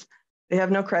references. They have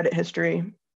no credit history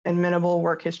and minimal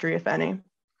work history, if any.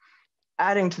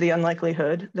 Adding to the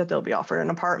unlikelihood that they'll be offered an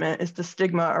apartment is the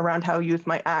stigma around how youth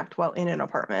might act while in an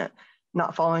apartment,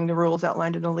 not following the rules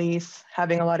outlined in the lease,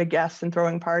 having a lot of guests and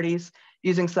throwing parties,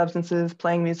 using substances,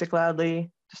 playing music loudly,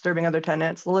 disturbing other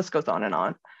tenants. The list goes on and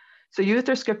on. So youth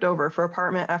are skipped over for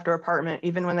apartment after apartment,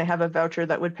 even when they have a voucher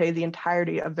that would pay the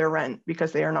entirety of their rent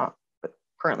because they are not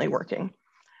currently working.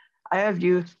 I have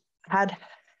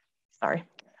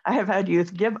had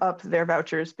youth give up their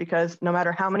vouchers because no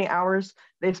matter how many hours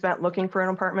they spent looking for an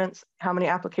apartment, how many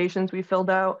applications we filled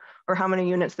out, or how many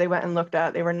units they went and looked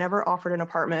at, they were never offered an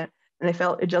apartment, and they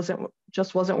felt it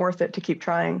just wasn't worth it to keep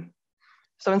trying.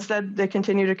 So instead, they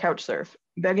continue to couch surf,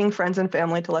 begging friends and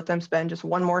family to let them spend just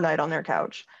one more night on their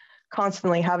couch,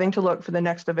 constantly having to look for the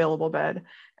next available bed.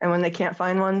 And when they can't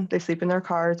find one, they sleep in their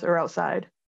cars or outside.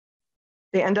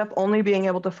 They end up only being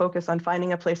able to focus on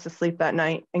finding a place to sleep that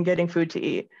night and getting food to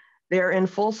eat. They are in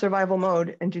full survival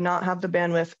mode and do not have the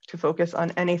bandwidth to focus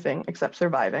on anything except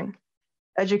surviving.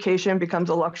 Education becomes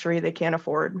a luxury they can't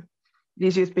afford.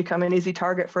 These youth become an easy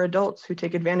target for adults who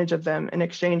take advantage of them in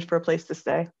exchange for a place to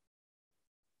stay.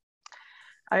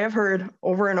 I have heard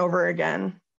over and over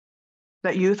again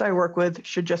that youth I work with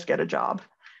should just get a job.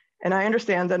 And I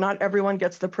understand that not everyone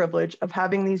gets the privilege of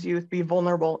having these youth be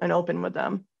vulnerable and open with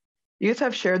them. Youth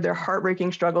have shared their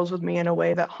heartbreaking struggles with me in a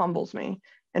way that humbles me,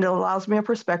 and it allows me a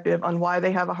perspective on why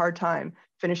they have a hard time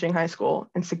finishing high school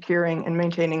and securing and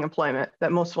maintaining employment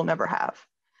that most will never have.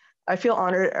 I feel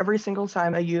honored every single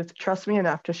time a youth trusts me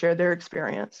enough to share their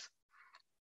experience.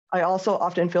 I also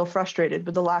often feel frustrated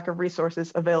with the lack of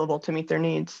resources available to meet their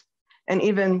needs, and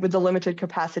even with the limited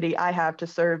capacity I have to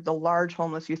serve the large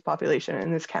homeless youth population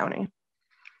in this county.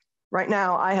 Right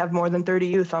now, I have more than 30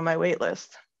 youth on my wait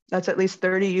list. That's at least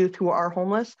 30 youth who are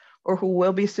homeless or who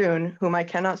will be soon, whom I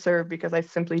cannot serve because I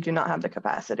simply do not have the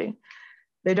capacity.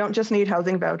 They don't just need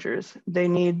housing vouchers. They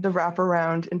need the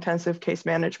wraparound intensive case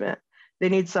management. They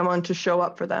need someone to show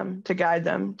up for them, to guide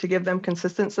them, to give them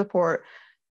consistent support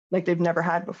like they've never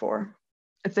had before.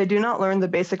 If they do not learn the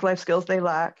basic life skills they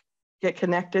lack, get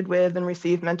connected with and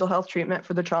receive mental health treatment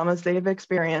for the traumas they have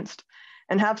experienced,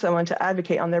 and have someone to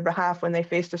advocate on their behalf when they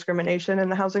face discrimination in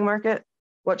the housing market,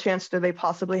 what chance do they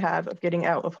possibly have of getting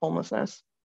out of homelessness?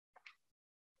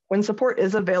 When support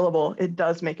is available, it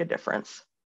does make a difference.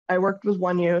 I worked with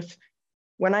one youth.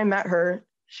 When I met her,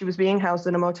 she was being housed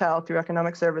in a motel through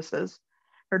economic services.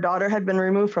 Her daughter had been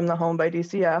removed from the home by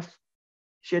DCF.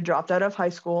 She had dropped out of high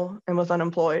school and was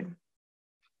unemployed.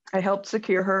 I helped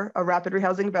secure her a rapid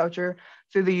rehousing voucher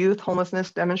through the Youth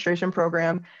Homelessness Demonstration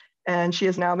Program, and she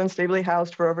has now been stably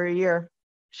housed for over a year.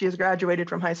 She has graduated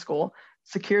from high school,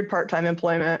 secured part-time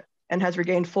employment, and has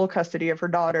regained full custody of her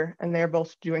daughter, and they are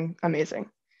both doing amazing.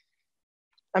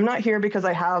 I'm not here because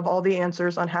I have all the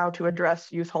answers on how to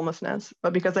address youth homelessness,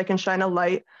 but because I can shine a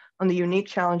light on the unique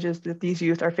challenges that these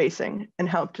youth are facing and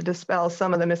help to dispel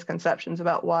some of the misconceptions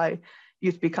about why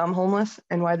youth become homeless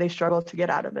and why they struggle to get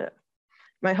out of it.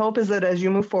 My hope is that as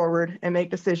you move forward and make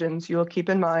decisions, you will keep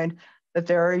in mind that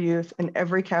there are youth in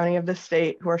every county of the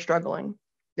state who are struggling.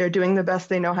 They're doing the best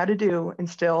they know how to do, and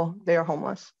still they are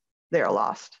homeless. They are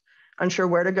lost, unsure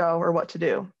where to go or what to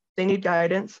do. They need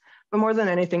guidance, but more than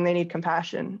anything, they need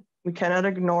compassion. We cannot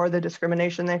ignore the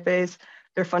discrimination they face,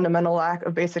 their fundamental lack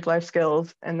of basic life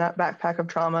skills, and that backpack of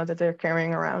trauma that they're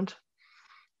carrying around.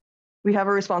 We have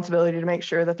a responsibility to make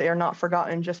sure that they are not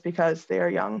forgotten just because they are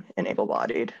young and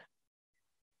able-bodied.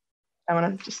 I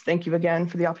want to just thank you again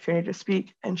for the opportunity to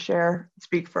speak and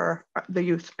speak for the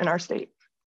youth in our state.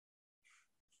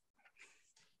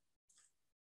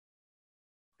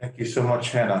 Thank you so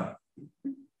much, Hannah.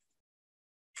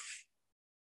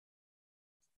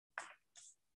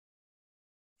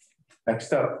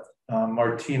 Next up,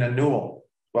 Martina Newell.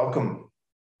 Welcome.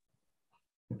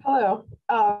 Hello,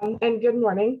 and good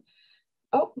morning.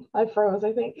 Oh, I froze,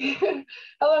 I think.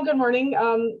 Hello, good morning,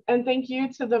 and thank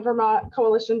you to the Vermont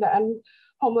Coalition to End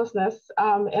Homelessness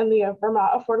and the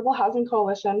Vermont Affordable Housing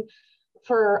Coalition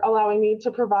for allowing me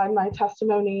to provide my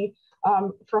testimony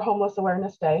for Homeless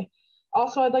Awareness Day.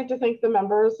 Also, I'd like to thank the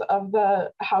members of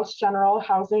the House General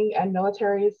Housing and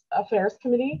Military Affairs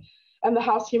Committee and the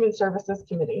House Human Services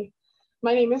Committee.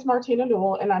 My name is Martina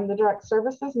Newell, and I'm the Direct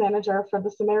Services Manager for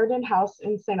the Samaritan House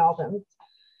in St. Albans.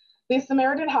 The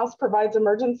Samaritan House provides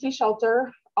emergency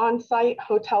shelter, on-site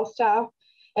hotel staff,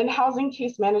 and housing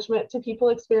case management to people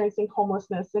experiencing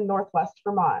homelessness in Northwest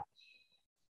Vermont.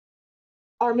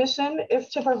 Our mission is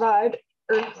to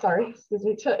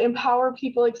to empower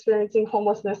people experiencing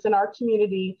homelessness in our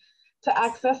community to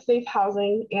access safe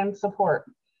housing and support.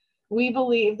 We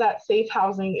believe that safe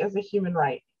housing is a human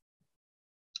right.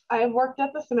 I have worked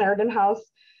at the Samaritan House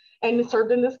and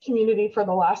served in this community for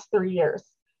the last 3 years.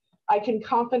 I can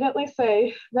confidently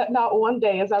say that not one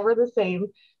day is ever the same,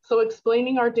 so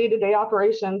explaining our day-to-day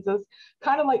operations is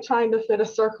kind of like trying to fit a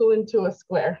circle into a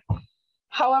square.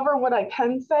 However, what I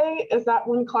can say is that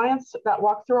when clients that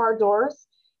walk through our doors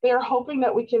They are hoping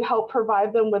that we can help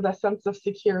provide them with a sense of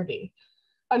security.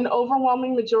 An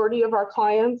overwhelming majority of our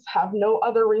clients have no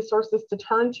other resources to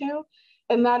turn to,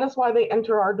 and that is why they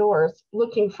enter our doors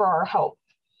looking for our help.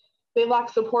 They lack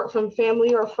support from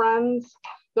family or friends,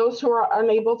 those who are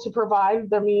unable to provide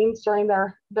their means during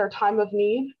their time of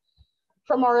need.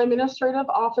 From our administrative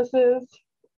offices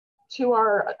to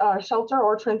our shelter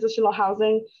or transitional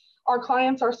housing, our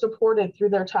clients are supported through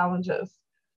their challenges.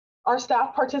 Our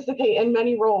staff participate in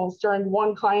many roles during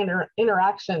one client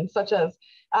interaction, such as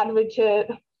advocate,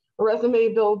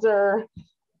 resume builder,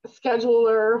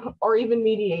 scheduler, or even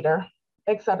mediator,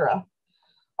 etc.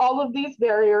 All of these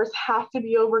barriers have to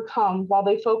be overcome while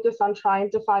they focus on trying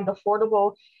to find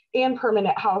affordable and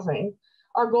permanent housing.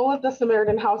 Our goal at the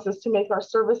Samaritan House is to make our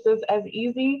services as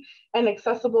easy and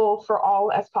accessible for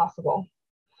all as possible.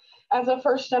 As a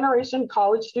first-generation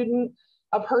college student,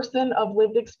 a person of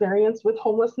lived experience with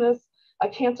homelessness, a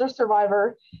cancer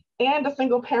survivor, and a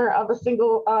single parent of a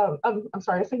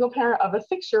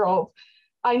 6-year-old,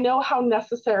 I know how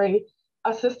necessary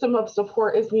a system of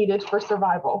support is needed for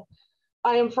survival.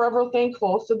 I am forever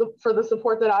thankful for the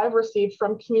support that I've received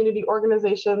from community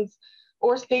organizations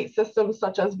or state systems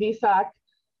such as VSAC,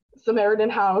 Samaritan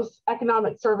House,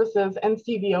 Economic Services, and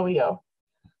CVOEO.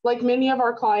 Like many of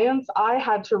our clients, I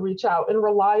had to reach out and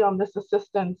rely on this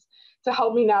assistance to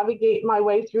help me navigate my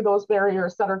way through those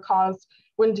barriers that are caused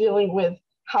when dealing with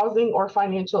housing or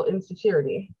financial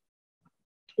insecurity.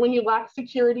 When you lack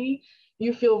security,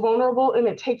 you feel vulnerable and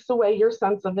it takes away your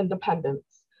sense of independence.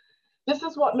 This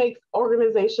is what makes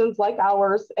organizations like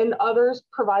ours and other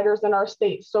providers in our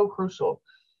state so crucial.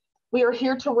 We are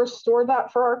here to restore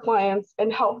that for our clients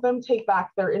and help them take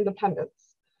back their independence.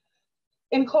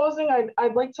 In closing,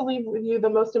 I'd like to leave with you the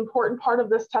most important part of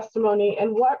this testimony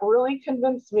and what really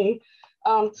convinced me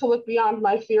to look beyond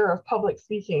my fear of public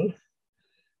speaking.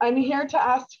 I'm here to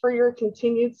ask for your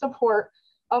continued support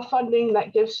of funding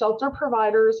that gives shelter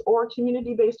providers or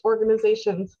community-based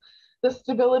organizations the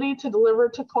stability to deliver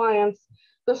to clients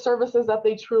the services that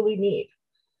they truly need.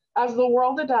 As the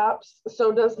world adapts,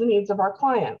 so does the needs of our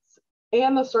clients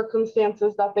and the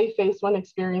circumstances that they face when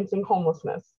experiencing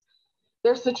homelessness.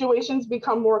 Their situations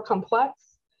become more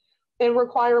complex and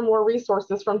require more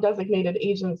resources from designated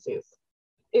agencies.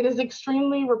 It is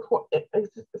extremely important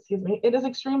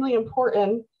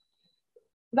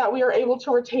that we are able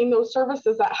to retain those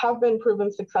services that have been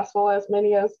proven successful, as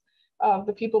many as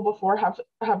the people before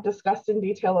have discussed in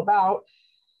detail about,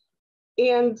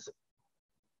 and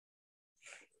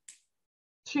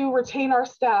to retain our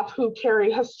staff who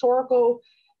carry historical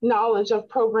knowledge of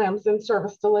programs and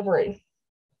service delivery.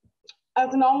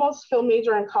 As an almost film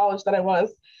major in college that I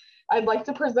was, I'd like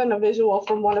to present a visual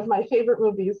from one of my favorite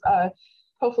movies.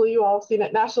 Hopefully you all have seen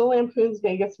it, National Lampoon's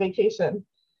Vegas Vacation.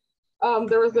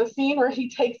 There was a scene where he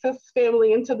takes his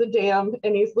family into the dam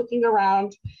and he's looking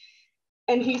around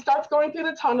and he starts going through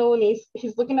the tunnel and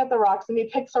he's looking at the rocks and he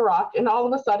picks a rock and all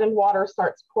of a sudden water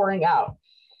starts pouring out.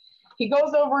 He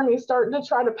goes over and he's starting to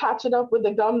try to patch it up with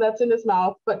the gum that's in his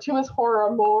mouth, but to his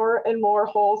horror, more and more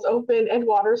holes open and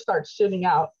water starts shooting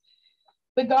out.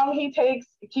 The gum he takes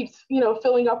keeps,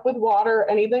 filling up with water,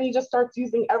 and then he just starts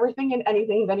using everything and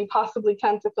anything that he possibly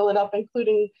can to fill it up,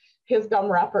 including his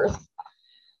gum wrappers.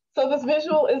 So this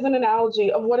visual is an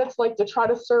analogy of what it's like to try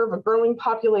to serve a growing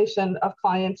population of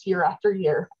clients year after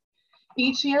year.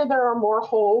 Each year there are more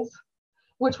holes,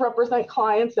 which represent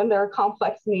clients and their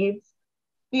complex needs.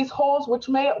 These holes, which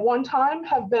may at one time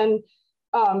have been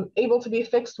able to be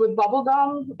fixed with bubble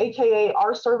gum, AKA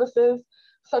our services,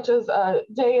 such as a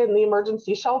day in the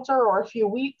emergency shelter or a few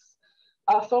weeks,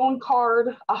 a phone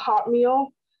card, a hot meal,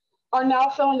 are now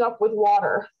filling up with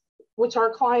water, which are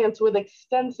clients with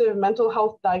extensive mental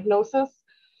health diagnosis,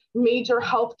 major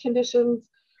health conditions,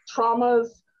 traumas,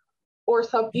 or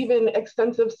even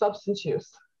extensive substance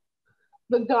use.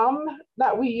 The gum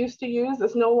that we used to use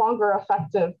is no longer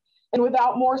effective, and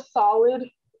without more solid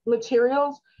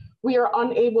materials, we are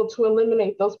unable to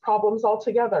eliminate those problems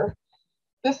altogether.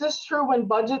 This is true when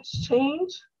budgets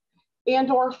change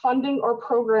and/or funding or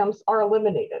programs are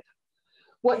eliminated.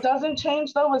 What doesn't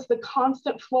change though is the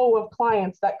constant flow of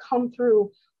clients that come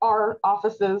through our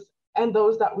offices and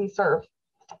those that we serve.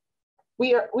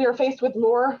 We are faced with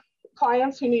more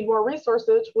clients who need more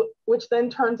resources, which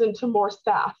then turns into more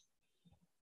staff.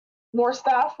 More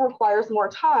staff requires more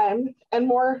time, and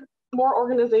more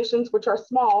organizations which are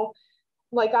small,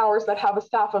 like ours that have a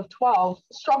staff of 12,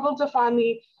 struggle to find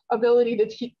the ability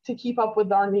to keep up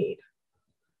with our need.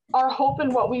 Our hope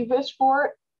and what we wish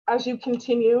for as you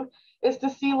continue is to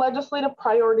see legislative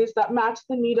priorities that match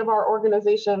the need of our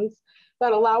organizations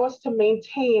that allow us to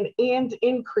maintain and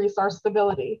increase our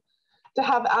stability. to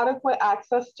have adequate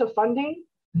access to funding,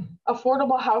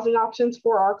 affordable housing options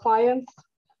for our clients,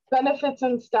 benefits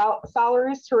and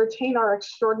salaries to retain our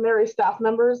extraordinary staff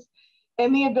members,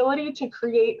 and the ability to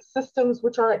create systems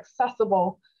which are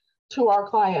accessible to our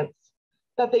clients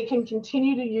that they can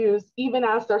continue to use even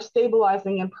as they're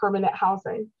stabilizing in permanent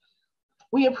housing.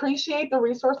 We appreciate the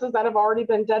resources that have already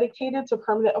been dedicated to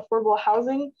permanent affordable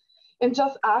housing and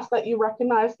just ask that you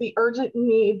recognize the urgent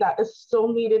need that is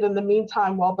still needed in the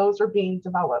meantime while those are being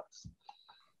developed.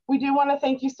 We do want to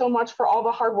thank you so much for all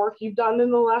the hard work you've done in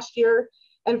the last year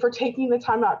and for taking the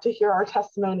time out to hear our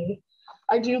testimony.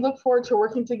 I do look forward to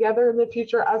working together in the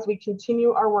future as we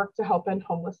continue our work to help end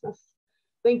homelessness.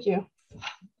 Thank you.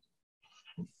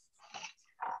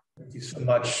 Thank you so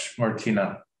much,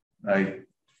 Martina. I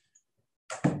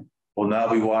will now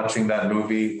be watching that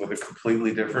movie with a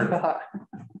completely different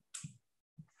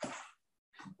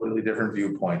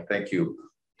viewpoint. Thank you.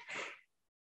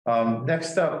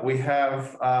 Next up, we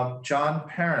have John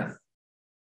Parent.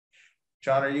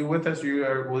 John, are you with us?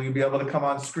 Will you be able to come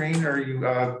on screen? Or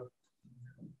you?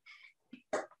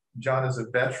 John is a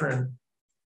veteran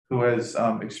who has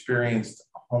experienced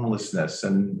homelessness.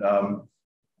 And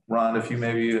Ron, if you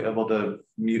may be able to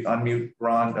unmute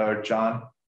Ron or John.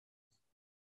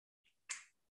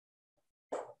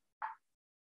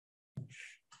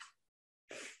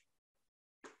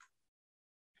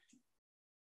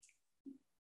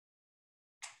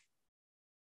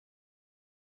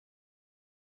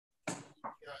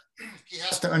 He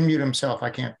has to unmute himself. I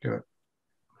can't do it.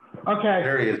 Okay.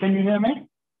 There he is. Can you hear me?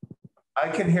 I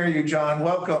can hear you, John.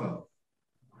 Welcome.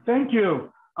 Thank you.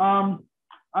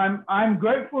 I'm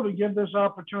grateful to give this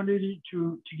opportunity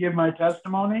to give my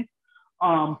testimony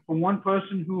from one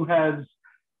person who has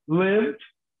lived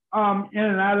in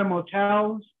and out of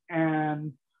motels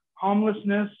and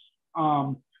homelessness.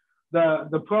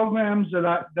 The programs that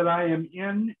I am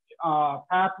in,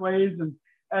 Pathways and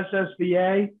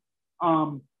SSBA,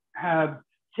 have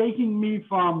taken me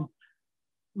from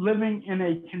living in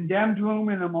a condemned room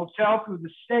in a motel through the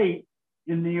state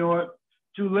in New York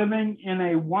to living in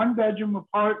a one-bedroom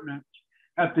apartment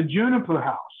at the Juniper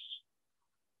House.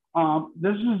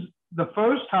 This is the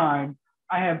first time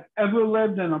I have ever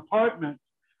lived in an apartment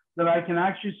that I can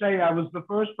actually say I was the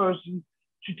first person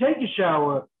to take a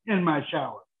shower in my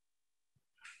shower.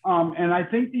 And I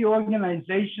think the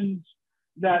organizations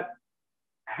that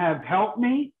have helped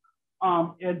me,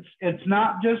 it's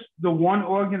not just the one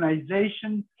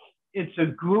organization, it's a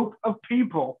group of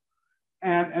people.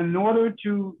 And in order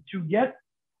to get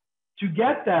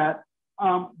that,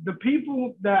 the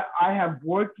people that I have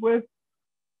worked with,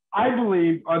 I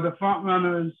believe are the front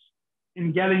runners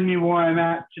in getting me where I'm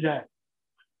at today.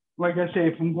 Like I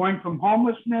say, from going from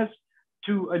homelessness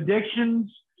to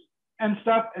addictions and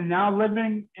stuff, and now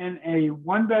living in a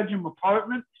one-bedroom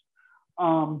apartment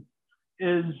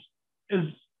is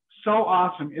so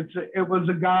awesome. It was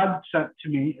a God sent to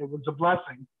me. It was a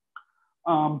blessing.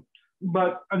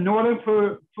 But in order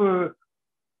for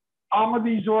all of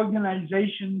these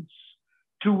organizations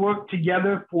to work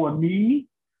together for me,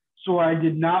 so I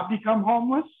did not become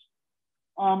homeless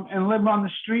and live on the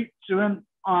streets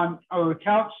or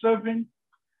couch surfing,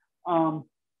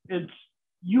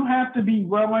 you have to be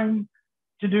willing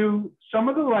to do some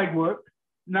of the legwork,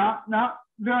 not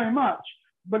very much,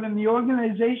 but in the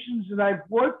organizations that I've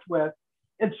worked with,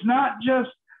 it's not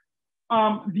just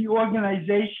the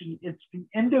organization, it's the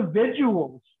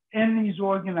individuals in these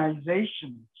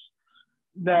organizations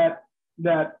that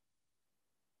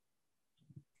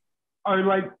are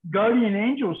like guardian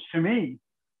angels to me,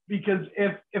 because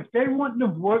if they wouldn't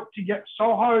have worked to get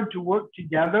so hard to work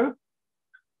together,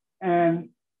 and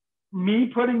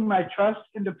me putting my trust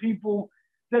into people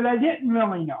that I didn't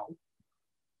really know,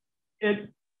 it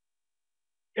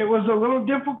was a little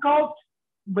difficult,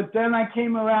 but then I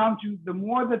came around to the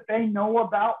more that they know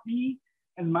about me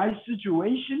and my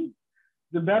situation,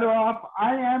 the better off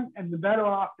I am and the better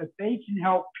off that they can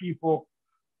help people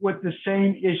with the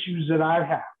same issues that I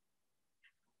have.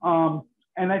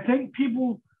 And I think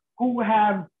people who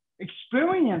have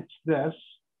experienced this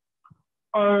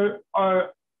are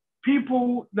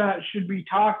people that should be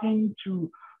talking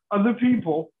to other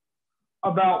people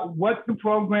about what the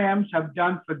programs have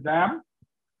done for them.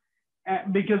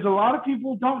 And because a lot of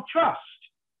people don't trust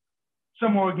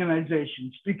some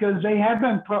organizations because they have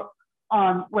been put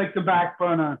on like the back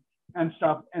burner and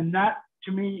stuff. And that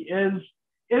to me is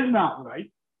not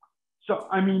right. So,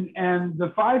 I mean, and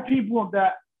the 5 people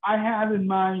that I have in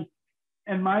my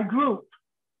group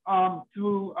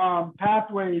through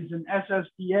Pathways and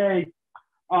SSBA,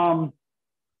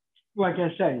 like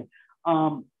I say,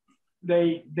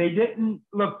 they didn't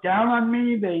look down on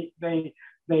me.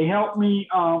 They helped me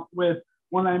with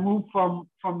when I moved from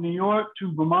New York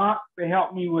to Vermont. They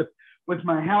helped me with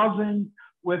my housing,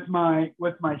 with my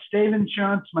state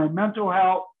insurance, my mental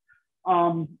health.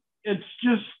 It's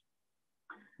just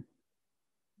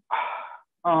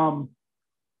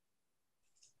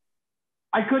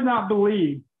I could not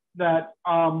believe that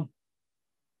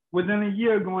within a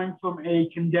year, going from a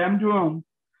condemned room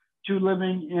to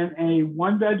living in a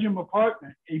one-bedroom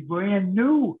apartment, a brand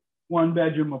new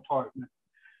one-bedroom apartment.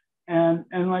 And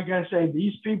like I say,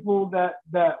 these people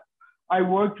that I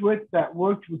worked with, that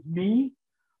worked with me,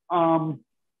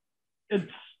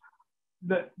 it's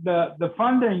the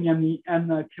funding and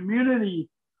the community.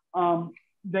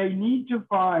 They need to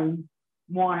find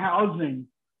more housing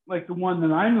like the one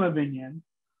that I'm living in.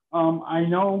 I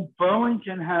know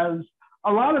Burlington has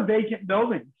a lot of vacant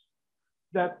buildings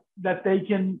that they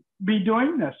can be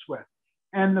doing this with.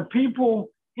 And the people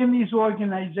in these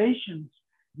organizations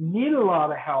need a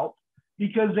lot of help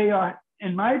because they are,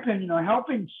 in my opinion, are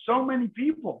helping so many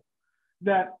people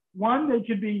that, one, they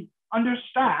could be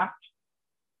understaffed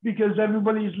because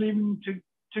everybody's leaving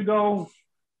to go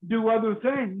do other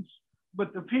things.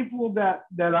 But the people that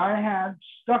I had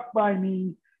stuck by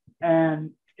me,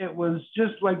 and it was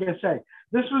just, like I say,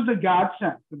 this was a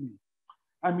godsend for me.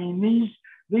 I mean,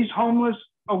 these homeless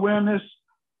awareness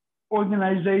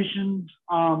organizations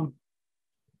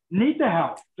need the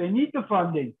help. They need the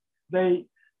funding. They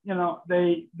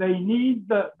need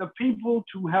the people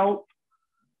to help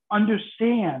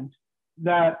understand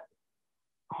that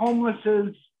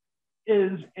homelessness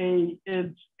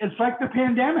it's like the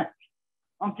pandemic.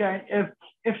 Okay,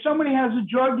 if somebody has a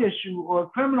drug issue or a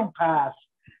criminal past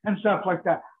and stuff like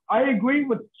that, I agree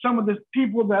with some of the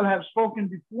people that have spoken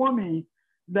before me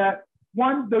that,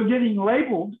 one, they're getting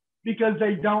labeled because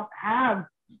they don't have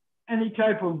any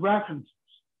type of references.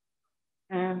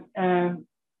 And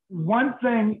one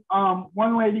thing,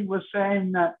 one lady was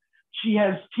saying that she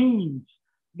has teens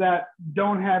that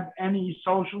don't have any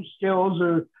social skills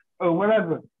or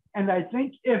whatever. And I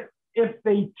think if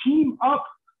they team up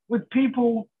with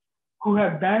people who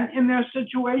have been in their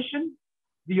situation,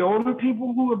 the older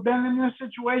people who have been in their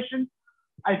situation,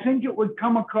 I think it would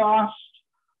come across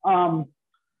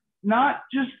not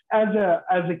just as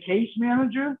a case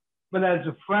manager, but as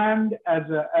a friend, as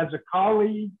a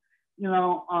colleague,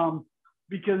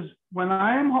 because when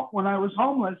I was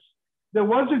homeless, there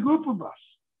was a group of us,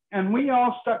 and we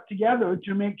all stuck together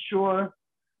to make sure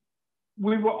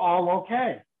we were all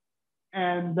okay,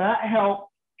 and that helped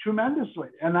tremendously.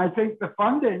 And I think the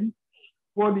funding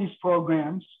for these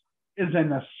programs is a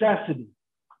necessity.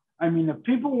 I mean, if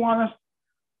people want us,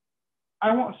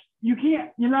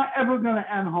 you're not ever going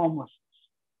to end homelessness,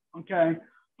 okay?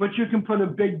 But you can put a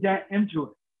big dent into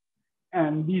it.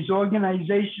 And these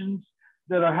organizations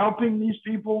that are helping these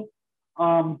people,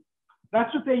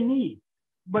 that's what they need.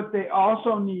 But they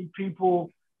also need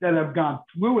people that have gone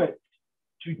through it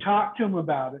to talk to them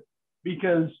about it,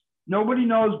 because nobody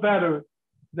knows better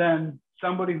than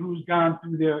somebody who's gone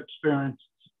through their experiences.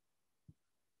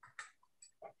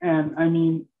 And I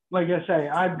mean, like I say,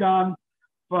 I've gone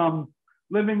from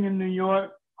living in New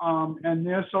York, and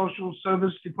their social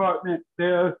service department,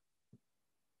 their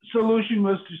solution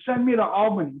was to send me to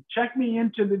Albany, check me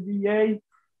into the VA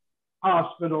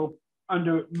hospital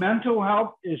under mental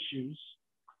health issues,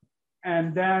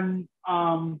 and then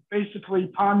basically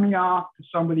pawn me off to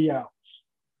somebody else.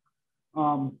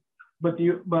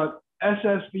 But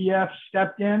SSVF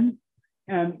stepped in,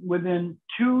 and within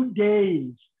 2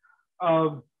 days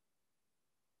of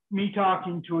me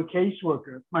talking to a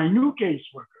caseworker, my new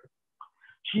caseworker,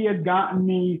 she had gotten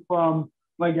me from,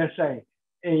 like I say,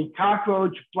 a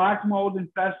cockroach, black mold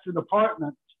infested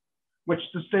apartment, which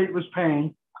the state was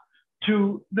paying,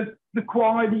 to the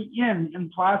Quality Inn in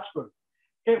Plattsburgh.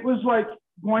 It was like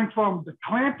going from the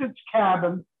Clanton's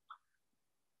cabin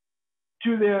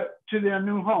to their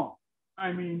new home.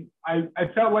 I mean, I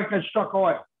felt like I struck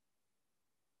oil.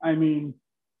 I mean,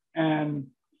 and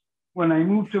when I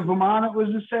moved to Vermont, it was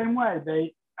the same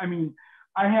way.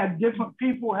 I had different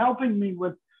people helping me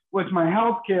with my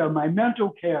health care, my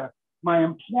mental care, my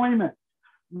employment,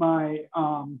 my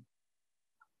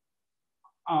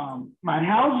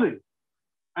housing.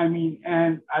 I mean,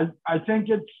 and I think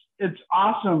it's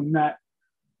awesome that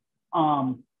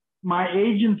my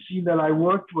agency that I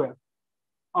worked with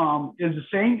is the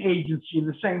same agency,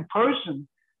 the same person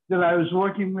that I was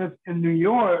working with in New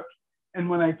York. And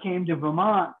when I came to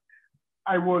Vermont,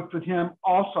 I worked with him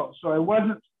also. So I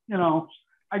wasn't,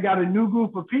 I got a new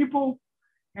group of people,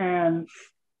 and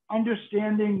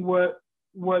understanding what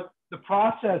the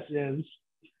process is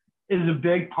is a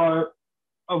big part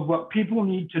of what people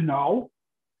need to know.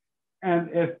 And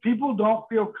if people don't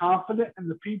feel confident in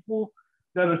the people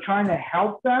that are trying to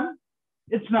help them,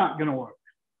 it's not going to work.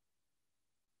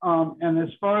 And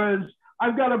as far as,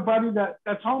 I've got a buddy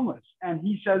that's homeless, and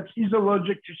he says he's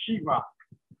allergic to sheetrock.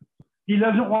 He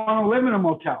doesn't want to live in a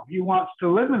motel. He wants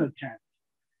to live in a tent.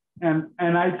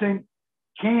 And I think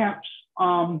camps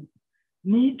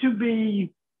need to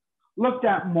be looked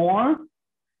at more,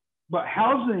 but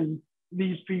housing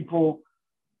these people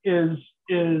is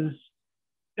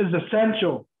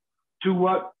essential to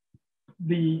what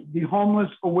the homeless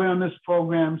awareness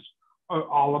programs are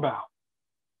all about.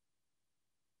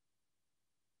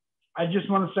 I just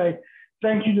want to say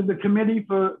thank you to the committee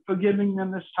for giving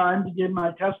them this time to give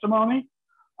my testimony.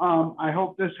 I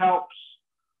hope this helps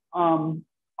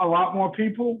a lot more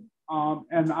people.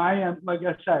 And I am, like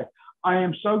I say, I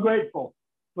am so grateful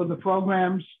for the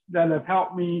programs that have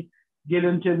helped me get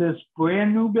into this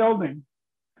brand new building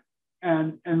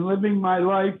and living my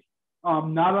life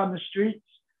not on the streets,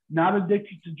 not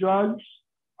addicted to drugs,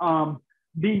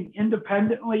 being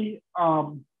independently,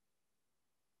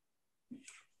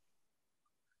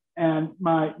 and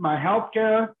my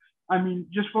healthcare. I mean,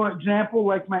 just for example,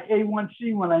 like my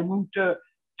A1C when I moved to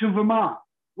Vermont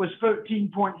was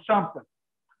 13 point something.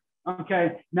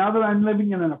 Okay, now that I'm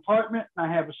living in an apartment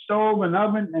and I have a stove, an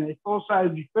oven, and a full-size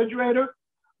refrigerator,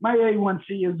 my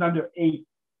A1C is under 8.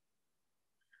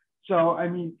 So, I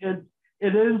mean,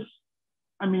 it is,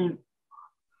 I mean,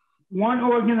 one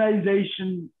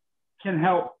organization can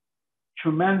help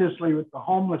tremendously with the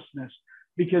homelessness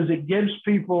because it gives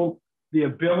people the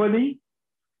ability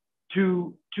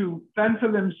to fend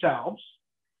for themselves.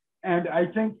 And I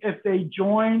think if they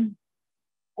join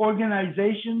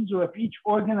organizations, or if each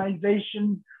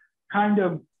organization kind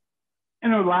of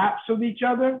interlaps with each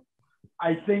other,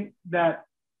 I think that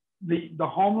the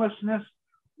homelessness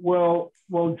will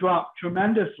drop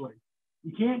tremendously.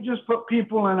 You can't just put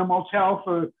people in a motel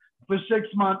for 6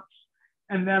 months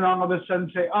and then all of a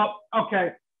sudden say, oh,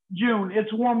 okay, June,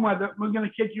 it's warm weather, we're gonna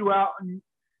kick you out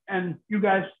and you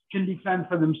guys can defend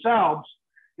for themselves.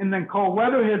 And then cold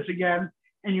weather hits again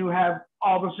and you have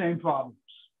all the same problems.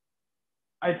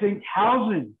 I think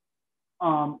housing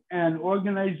and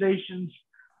organizations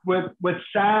with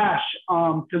SASH,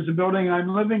 because the building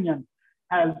I'm living in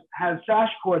has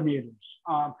SASH coordinators,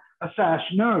 a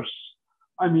SASH nurse.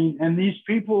 I mean, and these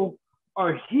people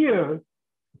are here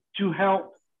to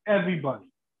help everybody.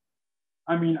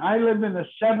 I mean, I live in a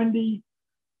 70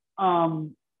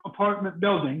 apartment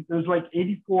building. There's like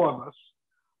 84 of us,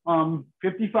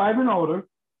 55 and older.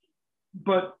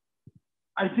 But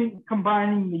I think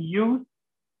combining the youth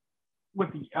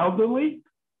with the elderly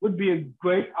would be a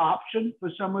great option for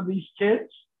some of these kids,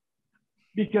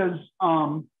 because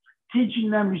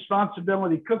teaching them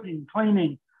responsibility, cooking,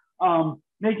 cleaning,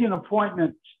 making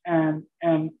appointments, and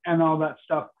all that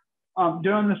stuff.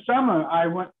 During the summer, I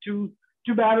went to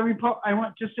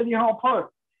City Hall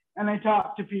Park, and I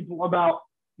talked to people about,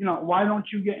 you know, why don't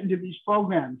you get into these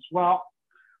programs? Well,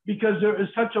 because there is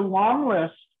such a long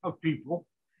list of people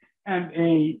and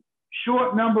a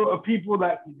short number of people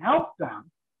that can help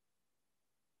them.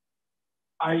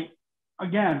 I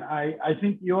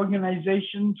think the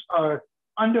organizations are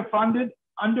underfunded,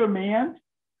 undermanned,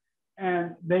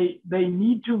 and they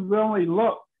need to really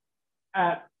look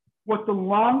at what the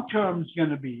long term is going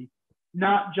to be,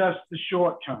 not just the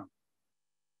short term.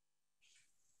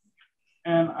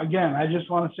 And again, I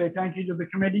just want to say thank you to the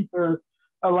committee for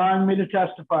allowing me to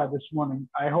testify this morning.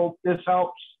 I hope this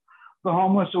helps the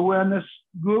homeless awareness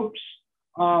groups,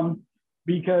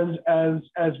 because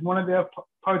as one of their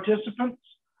participants,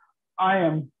 I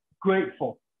am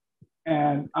grateful,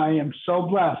 and I am so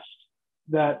blessed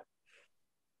that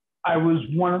I was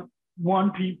one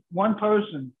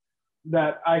person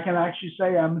that I can actually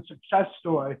say I'm a success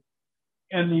story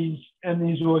in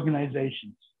these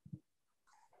organizations.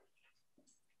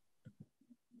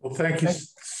 Well, thank you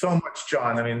so much,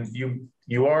 John. I mean,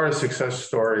 you are a success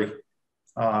story,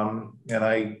 and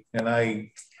I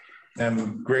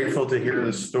am grateful to hear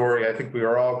this story. I think we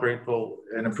are all grateful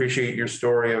and appreciate your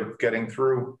story of getting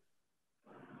through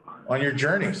on your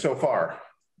journey so far.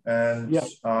 And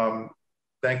yeah.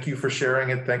 Thank you for sharing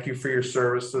it. Thank you for your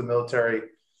service to the military.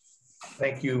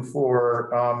 Thank you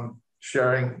for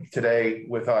sharing today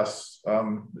with us.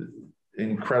 An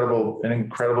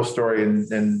incredible story,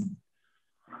 and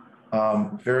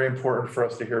very important for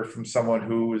us to hear from someone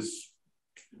who's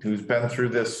been through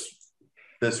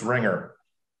this ringer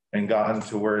and gotten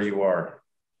to where you are.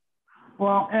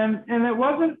 Well, and it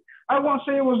wasn't, I won't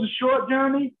say it was a short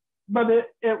journey, but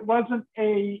it wasn't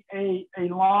a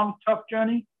long, tough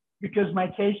journey. because my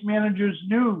case managers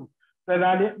knew that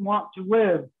I didn't want to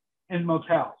live in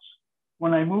motels.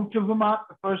 When I moved to Vermont,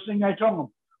 the first thing I told them,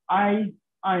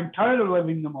 I'm tired of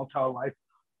living the motel life.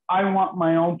 I want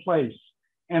my own place.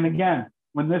 And again,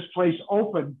 when this place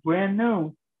opened, brand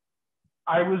new,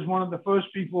 I was one of the first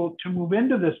people to move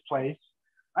into this place.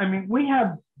 I mean, we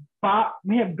have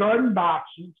garden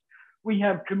boxes, we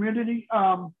have community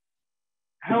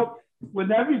help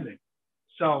with everything.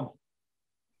 So.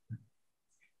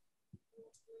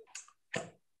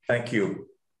 Thank you.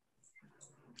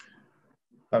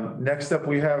 Next up,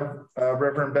 we have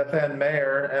Reverend Beth Ann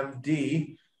Mayer,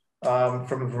 MD,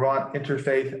 from Vermont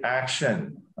Interfaith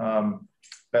Action.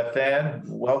 Beth Ann,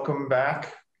 welcome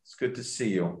back. It's good to see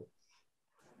you.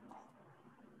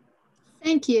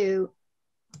 Thank you.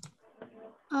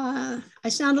 I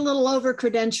sound a little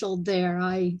over-credentialed there.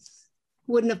 I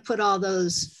wouldn't have put all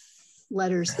those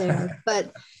letters there,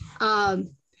 but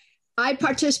I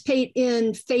participate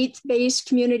in faith-based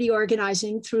community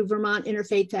organizing through Vermont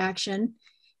Interfaith Action.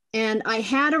 And I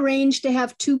had arranged to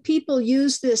have 2 people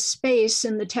use this space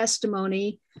in the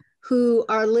testimony who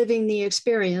are living the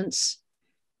experience.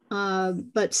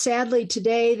 But sadly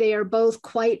today, they are both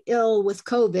quite ill with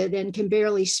COVID and can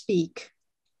barely speak.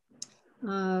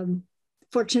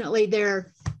 Fortunately,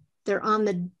 they're on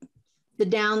the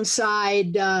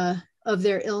downside of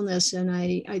their illness, and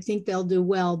I think they'll do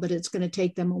well, but it's going to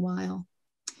take them a while.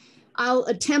 I'll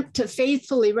attempt to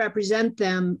faithfully represent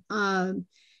them.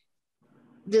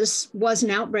 This was an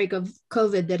outbreak of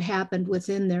COVID that happened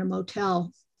within their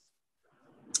motel.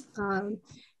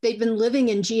 They've been living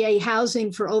in GA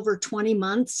housing for over 20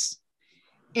 months.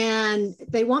 And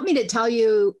they want me to tell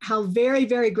you how very,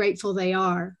 very grateful they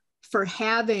are for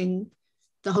having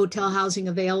the hotel housing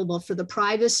available, for the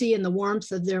privacy and the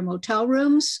warmth of their motel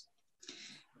rooms.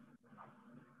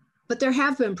 But there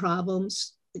have been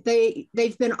problems.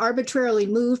 They've been arbitrarily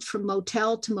moved from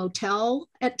motel to motel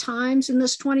at times in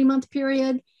this 20-month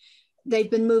period.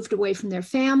 They've been moved away from their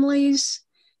families,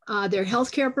 their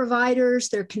healthcare providers,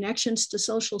 their connections to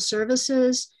social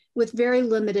services, with very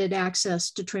limited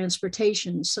access to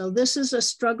transportation. So this is a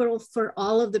struggle for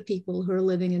all of the people who are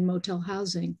living in motel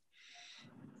housing.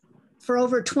 For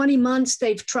over 20 months,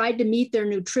 they've tried to meet their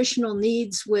nutritional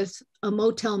needs with a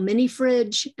motel mini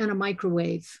fridge and a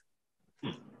microwave.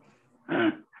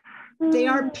 They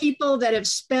are people that have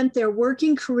spent their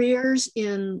working careers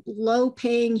in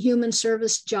low-paying human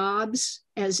service jobs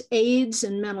as aides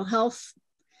in mental health,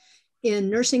 in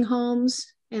nursing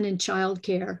homes, and in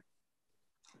childcare.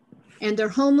 And their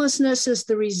homelessness is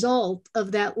the result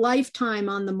of that lifetime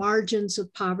on the margins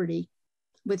of poverty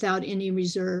without any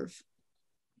reserve.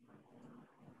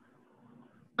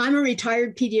 I'm a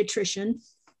retired pediatrician,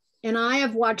 and I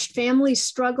have watched families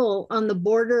struggle on the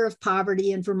border of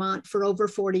poverty in Vermont for over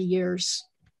 40 years.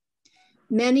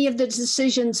 Many of the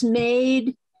decisions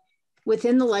made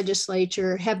within the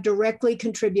legislature have directly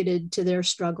contributed to their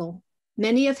struggle.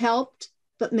 Many have helped,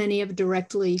 but many have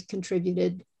directly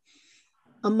contributed.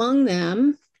 Among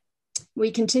them,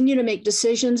 we continue to make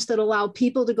decisions that allow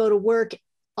people to go to work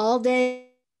all day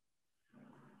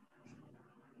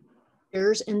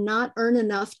and not earn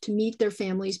enough to meet their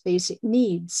family's basic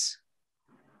needs.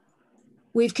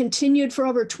 We've continued for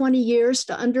over 20 years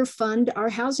to underfund our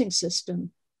housing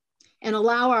system and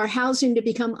allow our housing to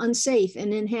become unsafe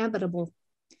and uninhabitable.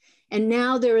 And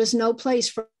now there is no place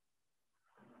for,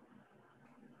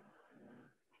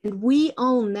 and we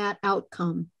own that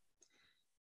outcome.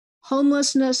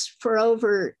 Homelessness for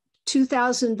over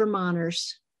 2,000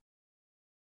 Vermonters.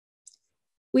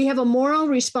 We have a moral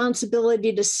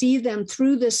responsibility to see them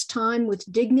through this time with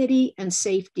dignity and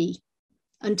safety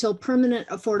until permanent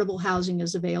affordable housing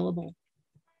is available.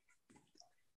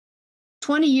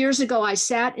 20 years ago, I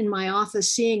sat in my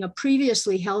office seeing a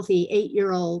previously healthy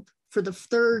 8-year-old for the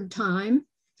 3rd time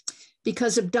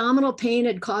because abdominal pain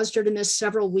had caused her to miss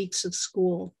several weeks of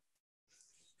school.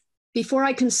 Before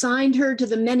I consigned her to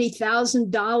the many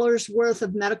 $1,000s worth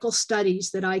of medical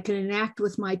studies that I can enact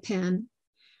with my pen,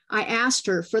 I asked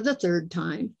her for the 3rd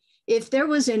time if there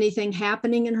was anything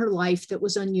happening in her life that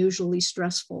was unusually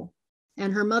stressful.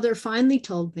 And her mother finally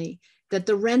told me that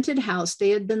the rented house they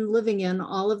had been living in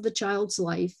all of the child's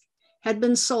life had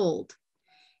been sold,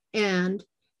 and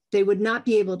they would not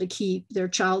be able to keep their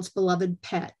child's beloved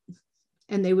pet,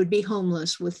 and they would be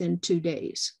homeless within 2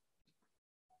 days.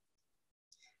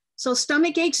 So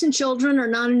stomach aches in children are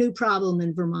not a new problem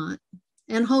in Vermont,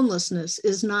 and homelessness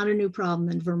is not a new problem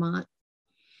in Vermont.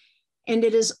 And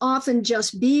it is often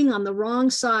just being on the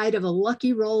wrong side of a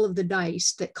lucky roll of the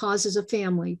dice that causes a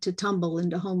family to tumble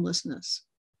into homelessness.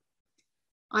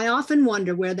 I often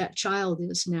wonder where that child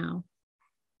is now.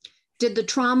 Did the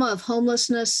trauma of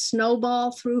homelessness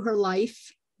snowball through her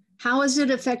life? How has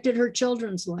it affected her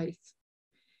children's life?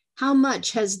 How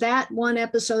much has that one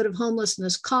episode of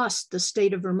homelessness cost the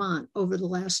state of Vermont over the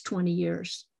last 20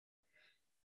 years?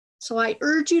 So I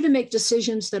urge you to make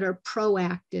decisions that are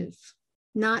proactive,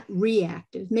 not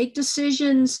reactive. Make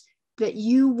decisions that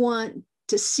you want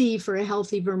to see for a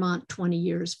healthy Vermont 20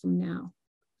 years from now.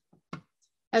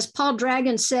 As Paul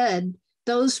Dragon said,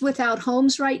 those without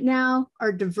homes right now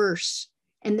are diverse,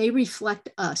 and they reflect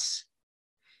us.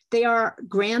 They are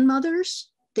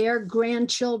grandmothers, they are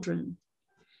grandchildren,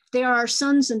 they are our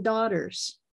sons and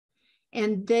daughters,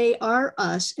 and they are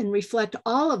us and reflect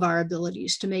all of our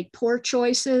abilities to make poor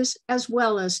choices as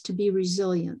well as to be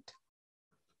resilient.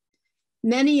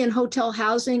 Many in hotel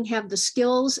housing have the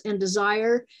skills and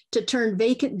desire to turn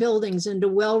vacant buildings into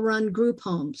well-run group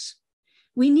homes.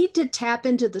 We need to tap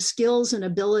into the skills and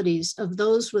abilities of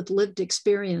those with lived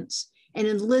experience and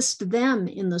enlist them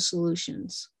in the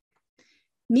solutions.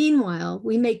 Meanwhile,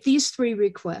 we make these 3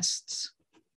 requests.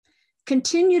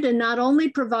 Continue to not only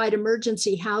provide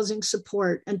emergency housing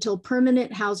support until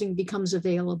permanent housing becomes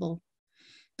available,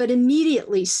 but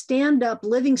immediately stand up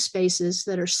living spaces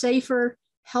that are safer,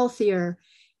 healthier,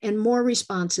 and more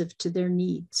responsive to their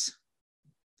needs.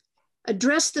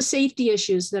 Address the safety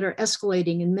issues that are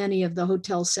escalating in many of the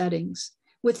hotel settings.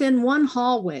 Within one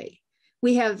hallway,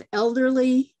 we have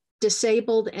elderly,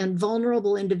 disabled, and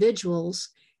vulnerable individuals,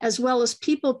 as well as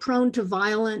people prone to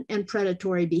violent and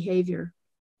predatory behavior.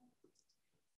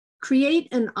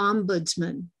 Create an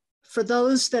ombudsman for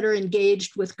those that are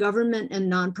engaged with government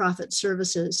and nonprofit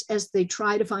services as they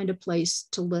try to find a place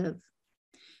to live.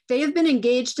 They have been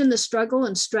engaged in the struggle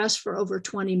and stress for over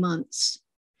 20 months.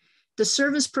 The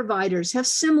service providers have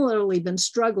similarly been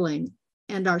struggling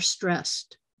and are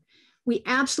stressed. We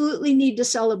absolutely need to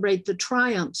celebrate the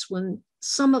triumphs when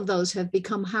some of those have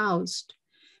become housed,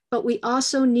 but we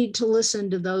also need to listen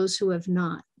to those who have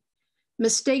not.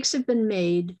 Mistakes have been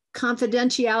made,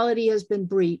 confidentiality has been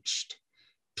breached.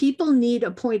 People need a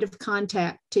point of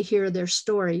contact to hear their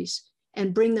stories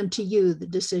and bring them to you, the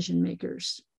decision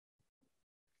makers.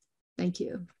 Thank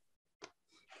you.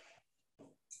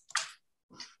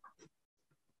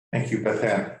 Thank you, Beth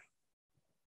Ann.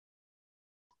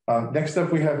 Next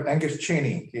up, we have Angus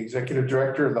Cheney, the Executive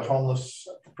Director of the Homeless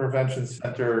Prevention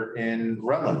Center in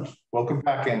Rutland. Welcome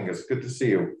back, Angus. Good to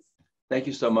see you. Thank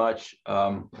you so much.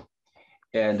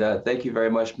 Thank you very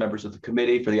much, members of the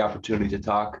committee, for the opportunity to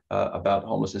talk about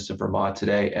homelessness in Vermont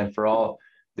today, and for all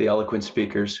the eloquent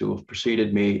speakers who have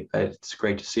preceded me. It's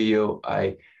great to see you.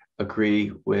 I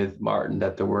agree with Martin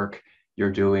that the work you're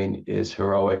doing is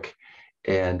heroic,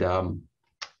 and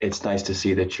it's nice to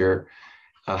see that you're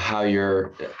how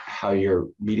you're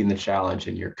meeting the challenge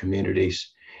in your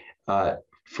communities.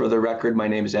 For the record, my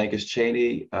name is Angus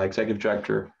Cheney, Executive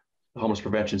Director of the Homeless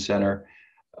Prevention Center.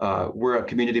 We're a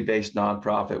community-based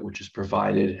nonprofit which has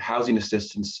provided housing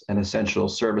assistance and essential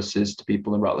services to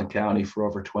people in Rutland County for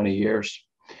over 20 years.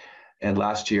 And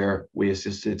last year, we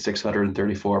assisted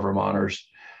 634 Vermonters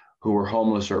who were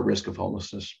homeless or at risk of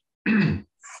homelessness.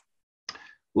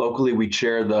 Locally, we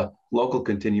chair the local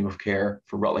continuum of care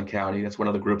for Rutland County. That's one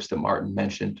of the groups that Martin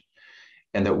mentioned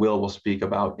and that Will speak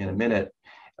about in a minute.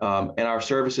 And our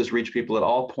services reach people at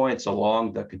all points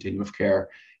along the continuum of care,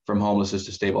 from homelessness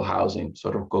to stable housing. So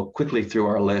to go quickly through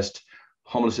our list: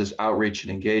 homelessness outreach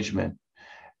and engagement,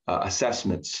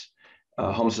 assessments,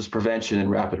 homelessness prevention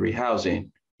and rapid rehousing,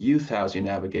 youth housing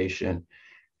navigation,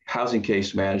 housing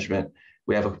case management.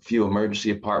 We have a few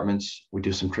emergency apartments. We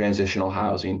do some transitional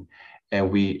housing, and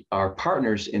we are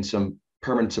partners in some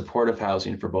permanent supportive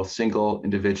housing for both single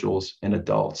individuals and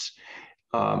adults.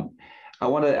 I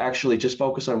want to actually just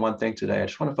focus on one thing today. I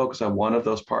just want to focus on one of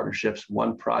those partnerships,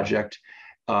 one project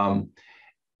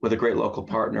with a great local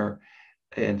partner.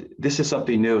 And this is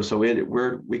something new. So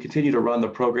we continue to run the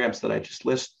programs that I just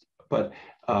listed, but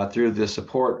through the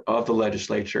support of the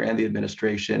legislature and the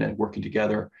administration and working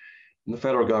together in the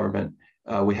federal government,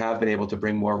 we have been able to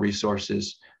bring more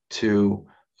resources to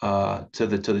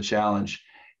the challenge.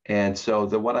 And so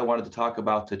the one I wanted to talk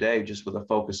about today, just with a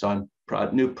focus on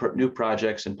new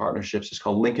projects and partnerships, is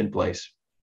called Lincoln Place.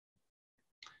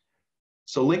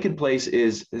 So Lincoln Place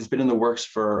has been in the works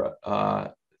for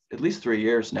at least 3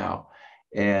 years now,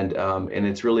 and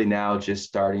it's really now just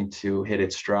starting to hit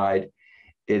its stride.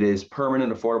 It is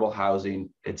permanent affordable housing.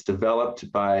 It's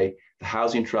developed by the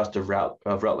Housing Trust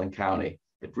of Rutland County.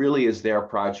 It really is their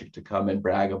project to come and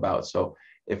brag about. So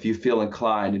if you feel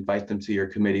inclined, invite them to your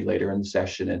committee later in the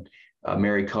session, and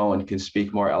Mary Cohen can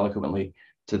speak more eloquently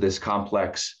to this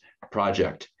complex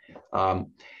project.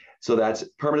 So that's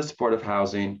permanent supportive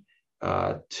housing.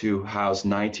 to house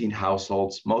 19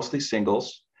 households, mostly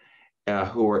singles,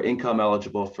 who are income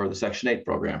eligible for the Section 8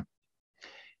 program.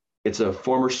 It's a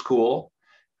former school.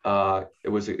 It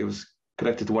was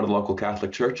connected to one of the local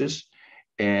Catholic churches,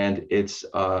 and it's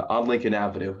on Lincoln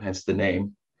Avenue, hence the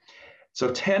name. So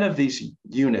 10 of these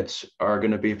units are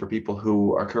going to be for people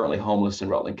who are currently homeless in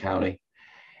Rutland County,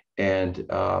 and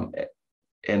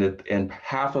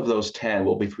half of those 10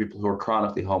 will be for people who are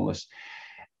chronically homeless.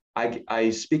 I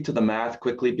speak to the math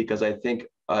quickly because I think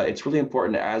it's really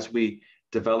important as we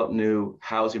develop new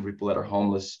housing for people that are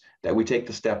homeless, that we take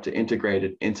the step to integrate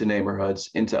it into neighborhoods,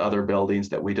 into other buildings,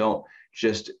 that we don't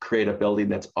just create a building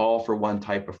that's all for one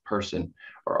type of person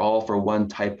or all for one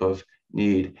type of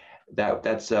need.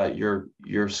 That's you're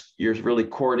really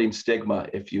courting stigma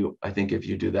if you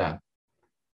do that.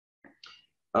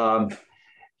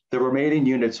 The remaining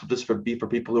units will just be for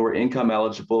people who are income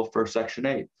eligible for Section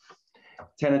 8.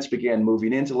 Tenants began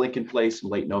moving into Lincoln Place in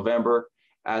late November.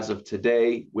 As of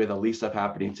today, with a lease up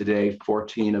happening today,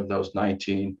 14 of those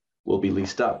 19 will be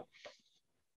leased up.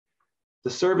 The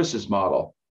services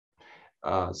model.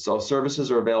 So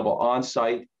services are available on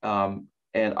site and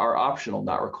are optional,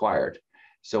 not required.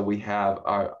 So we have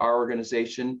our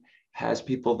organization has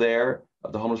people there,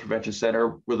 the Homeless Prevention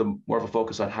Center, with more of a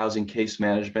focus on housing case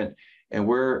management. And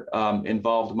we're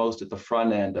involved most at the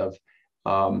front end of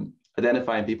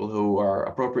identifying people who are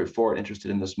appropriate for and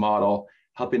interested in this model,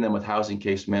 helping them with housing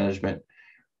case management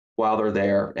while they're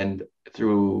there, and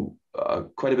through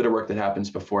quite a bit of work that happens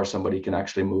before somebody can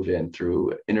actually move in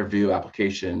through interview,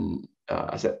 application,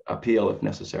 appeal if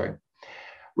necessary.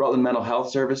 Rutland Mental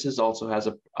Health Services also has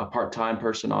a part-time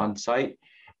person on site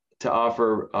to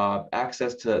offer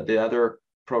access to the other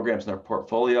programs in their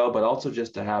portfolio, but also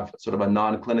just to have sort of a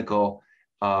non-clinical,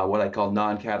 what I call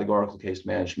non-categorical case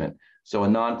management. So a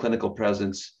non-clinical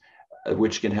presence,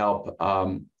 which can help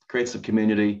create some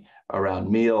community around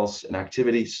meals and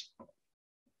activities.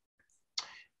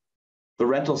 The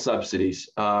rental subsidies,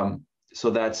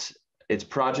 it's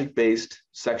project-based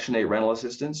Section 8 rental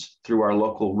assistance through our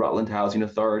local Rutland Housing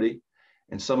Authority.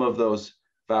 And some of those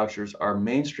vouchers are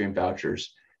mainstream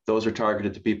vouchers. Those are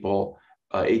targeted to people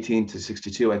 18 to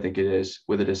 62, I think it is,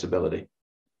 with a disability.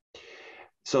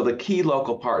 So the key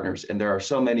local partners, and there are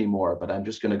so many more, but I'm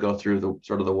just going to go through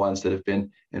the ones that have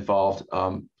been involved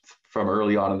from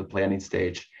early on in the planning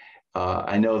stage.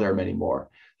 I know there are many more.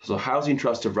 So Housing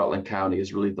Trust of Rutland County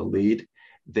is really the lead.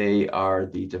 They are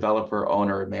the developer,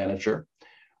 owner, and manager.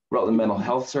 Rutland Mental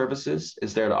Health Services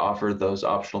is there to offer those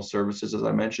optional services, as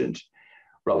I mentioned.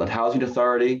 Rutland Housing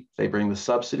Authority, they bring the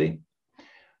subsidy.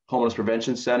 Homeless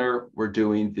Prevention Center, we're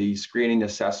doing the screening,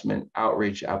 assessment,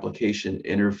 outreach, application,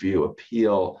 interview,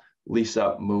 appeal, lease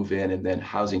up, move in, and then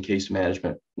housing case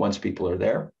management once people are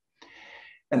there.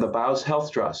 And the Bowes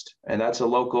Health Trust, and that's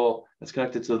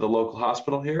connected to the local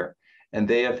hospital here. And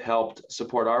they have helped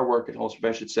support our work at Homeless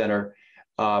Prevention Center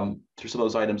through some of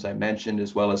those items I mentioned,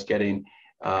 as well as getting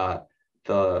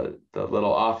the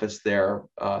little office there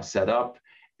set up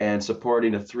and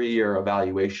supporting a 3-year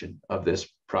evaluation of this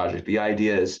project. The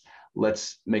idea is,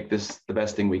 let's make this the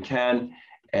best thing we can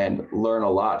and learn a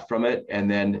lot from it.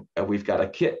 And then we've got a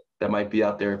kit that might be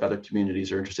out there if other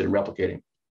communities are interested in replicating.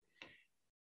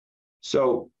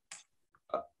 So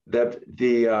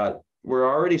we're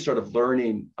already sort of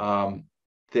learning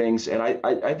things. And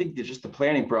I think that just the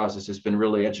planning process has been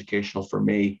really educational for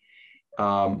me.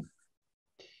 The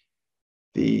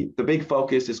big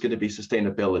focus is going to be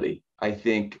sustainability. I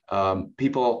think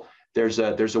there's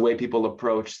a way people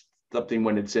approach something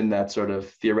when it's in that sort of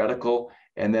theoretical,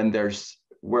 and then there's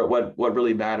what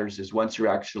really matters is once you're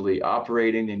actually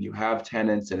operating and you have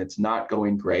tenants and it's not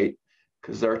going great,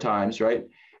 because there are times, right?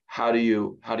 How do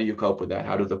you cope with that?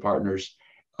 How do the partners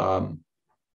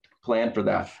plan for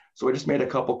that? So I just made a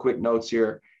couple quick notes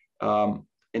here.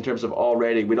 In terms of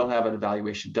already, we don't have an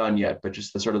evaluation done yet, but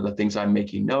just the sort of the things I'm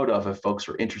making note of if folks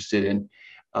are interested in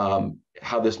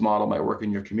how this model might work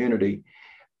in your community.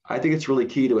 I think it's really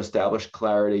key to establish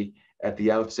clarity at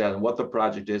the outset on what the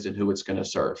project is and who it's going to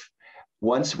serve.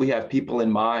 Once we have people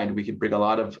in mind, we can bring a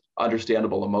lot of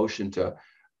understandable emotion to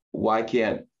why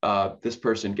can't this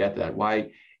person get that?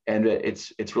 Why? And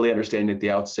it's really understanding at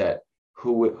the outset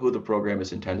who the program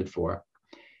is intended for.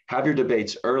 Have your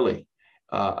debates early.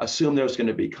 Assume there's going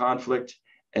to be conflict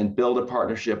and build a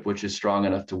partnership which is strong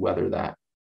enough to weather that.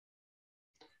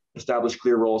 Establish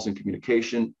clear roles in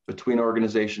communication between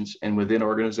organizations and within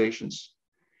organizations.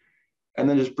 And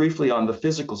then just briefly on the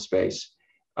physical space,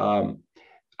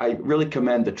 I really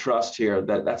commend the trust here,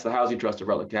 that's the Housing Trust of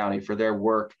Rutland County, for their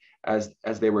work as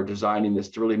they were designing this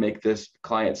to really make this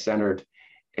client-centered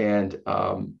and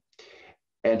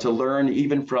and to learn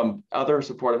even from other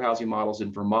supportive housing models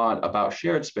in Vermont about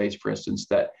shared space, for instance,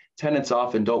 that tenants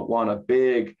often don't want a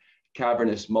big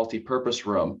cavernous multi-purpose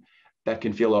room that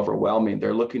can feel overwhelming.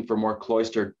 They're looking for more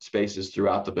cloistered spaces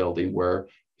throughout the building where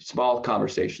small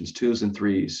conversations, 2s and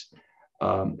 3s.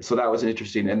 So that was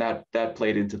interesting, and that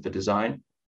played into the design.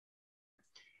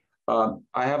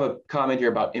 I have a comment here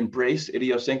about embrace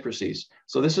idiosyncrasies.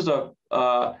 So this is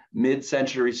a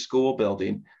mid-century school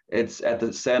building. It's at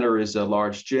the center is a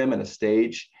large gym and a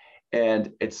stage,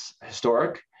 and it's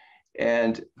historic.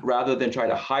 And rather than try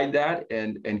to hide that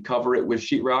and cover it with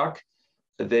sheetrock,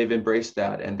 they've embraced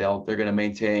that, and they're going to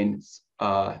maintain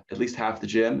at least half the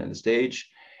gym and the stage.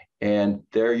 And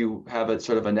there you have a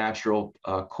sort of a natural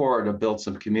core to build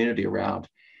some community around.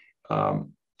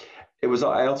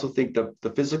 I also think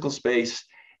the physical space,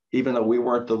 even though we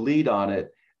weren't the lead on it,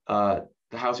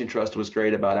 the Housing Trust was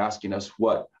great about asking us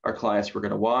what our clients were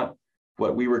going to want,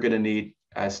 what we were going to need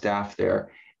as staff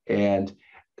there. And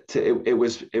it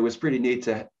was pretty neat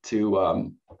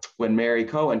to when Mary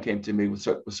Cohen came to me with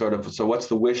sort of, so what's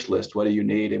the wish list? What do you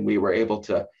need? And we were able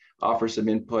to offer some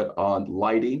input on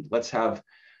lighting. Let's have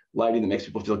lighting that makes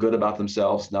people feel good about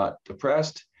themselves, not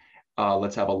depressed.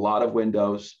 Let's have a lot of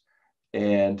windows,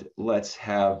 and let's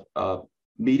have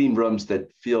meeting rooms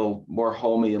that feel more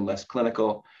homey and less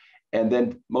clinical. And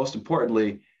then most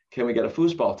importantly, can we get a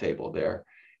foosball table there?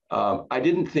 I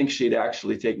didn't think she'd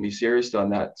actually take me serious on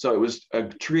that. So it was a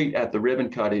treat at the ribbon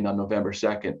cutting on November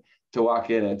 2nd to walk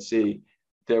in and see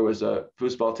there was a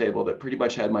foosball table that pretty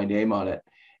much had my name on it.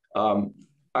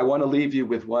 I want to leave you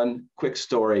with one quick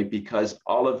story, because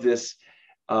all of this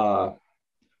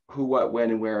who, what,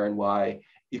 when, and where, and why,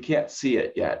 you can't see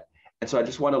it yet. And so I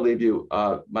just want to leave you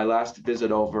my last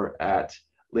visit over at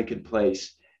Lincoln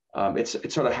Place. It's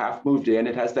sort of half moved in.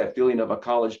 It has that feeling of a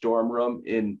college dorm room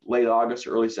in late August,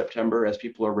 early September, as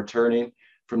people are returning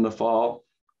from the fall.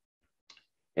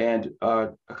 And a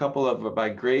couple of my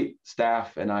great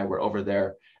staff and I were over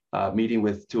there meeting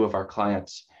with 2 of our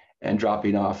clients and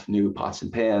dropping off new pots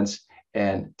and pans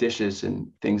and dishes and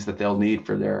things that they'll need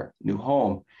for their new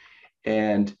home.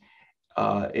 And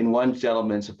in one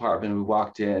gentleman's apartment, we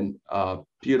walked in,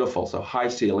 beautiful, so high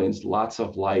ceilings, lots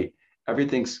of light,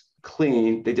 everything's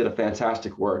clean. They did a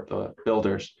fantastic work, the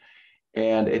builders,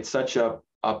 and it's such a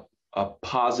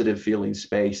positive feeling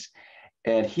space.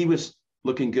 And he was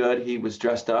looking good. He was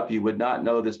dressed up. You would not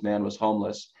know this man was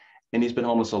homeless, and he's been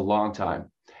homeless a long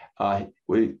time.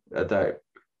 We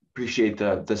appreciate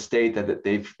the state that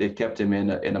they've kept him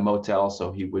in a motel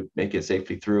so he would make it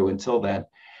safely through until then.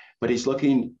 But he's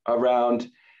looking around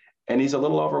and he's a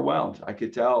little overwhelmed. I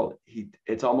could tell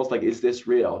it's almost like, is this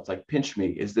real? It's like, pinch me,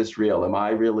 is this real? Am I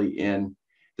really in?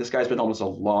 This guy's been homeless a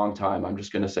long time. I'm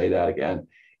just going to say that again.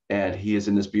 And he is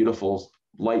in this beautiful,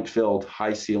 light-filled,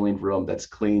 high-ceilinged room that's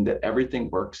clean, that everything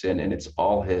works in, and it's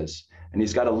all his. And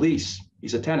he's got a lease.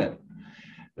 He's a tenant.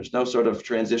 There's no sort of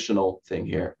transitional thing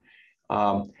here.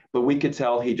 But we could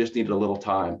tell he just needed a little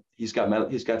time. He's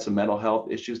got some mental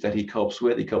health issues that he copes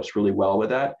with. He copes really well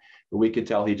with that. But we could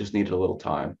tell he just needed a little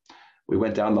time. We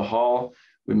went down the hall.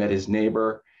 We met his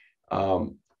neighbor.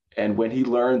 And when he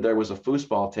learned there was a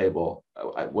foosball table,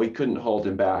 we couldn't hold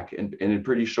him back. And in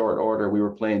pretty short order, we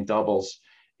were playing doubles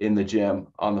in the gym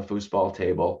on the foosball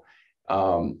table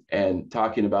and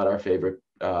talking about our favorite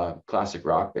classic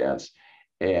rock bands.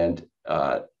 And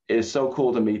it is so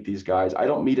cool to meet these guys. I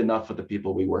don't meet enough of the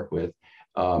people we work with.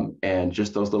 And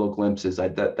just those little glimpses,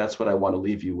 that's what I want to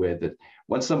leave you with. That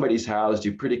once somebody's housed,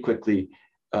 you pretty quickly,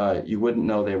 you wouldn't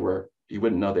know they were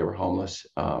homeless.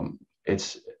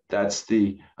 That's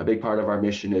a big part of our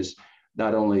mission is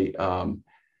not only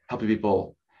helping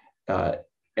people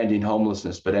ending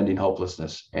homelessness, but ending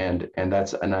hopelessness. And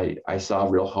I saw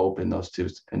real hope in those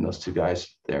two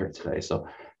guys there today. So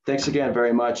thanks again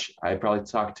very much. I probably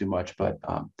talked too much, but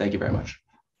thank you very much.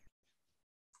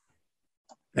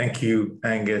 Thank you,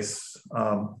 Angus.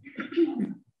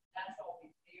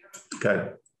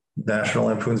 Got National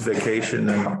Lampoon's Vacation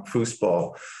and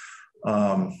foosball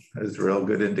as real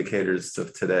good indicators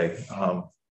of today.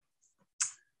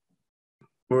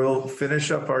 We'll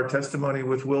finish up our testimony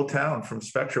with Will Town from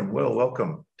Spectrum. Will,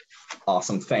 welcome.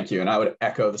 Awesome, thank you. And I would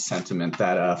echo the sentiment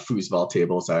that foosball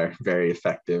tables are very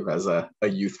effective as a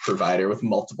youth provider with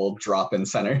multiple drop-in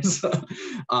centers.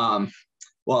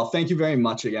 Well, thank you very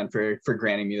much again for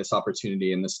granting me this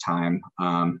opportunity and this time.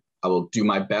 I will do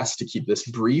my best to keep this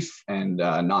brief and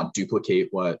not duplicate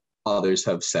what others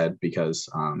have said, because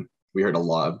we heard a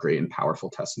lot of great and powerful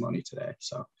testimony today.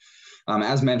 So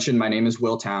as mentioned, my name is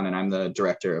Will Town, and I'm the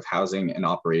Director of Housing and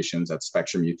Operations at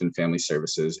Spectrum Youth and Family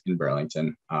Services in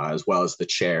Burlington, as well as the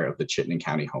Chair of the Chittenden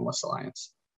County Homeless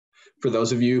Alliance. For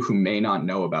those of you who may not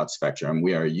know about Spectrum,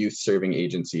 we are a youth serving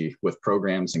agency with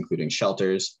programs including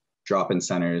shelters, drop-in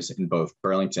centers in both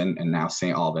Burlington and now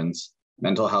St. Albans,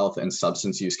 mental health and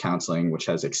substance use counseling, which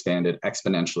has expanded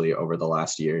exponentially over the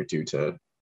last year due to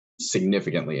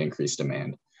significantly increased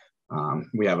demand.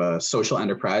 We have a social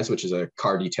enterprise, which is a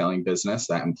car detailing business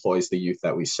that employs the youth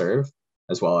that we serve,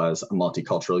 as well as a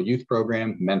multicultural youth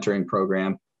program, mentoring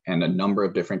program, and a number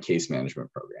of different case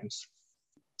management programs.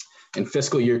 In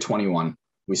fiscal year 21,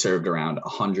 we served around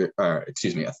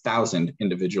 1,000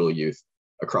 individual youth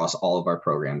across all of our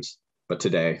programs. But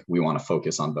today we want to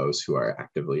focus on those who are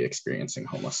actively experiencing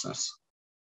homelessness.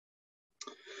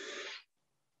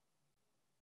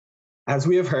 As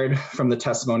we have heard from the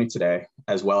testimony today,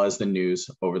 as well as the news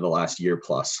over the last year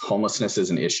plus, homelessness is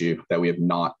an issue that we have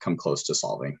not come close to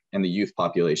solving, and the youth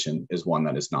population is one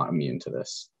that is not immune to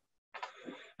this.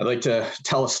 I'd like to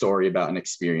tell a story about an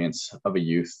experience of a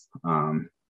youth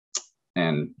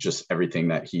and just everything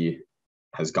that he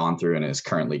has gone through and is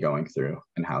currently going through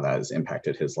and how that has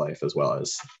impacted his life as well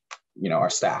as, our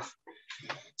staff.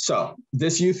 So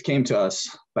this youth came to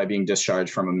us by being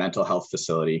discharged from a mental health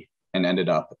facility and ended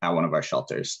up at one of our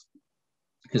shelters.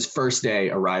 His first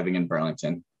day arriving in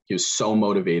Burlington, he was so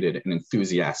motivated and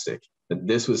enthusiastic that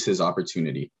this was his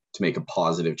opportunity to make a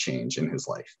positive change in his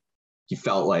life. He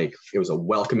felt like it was a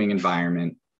welcoming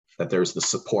environment, that there was the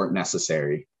support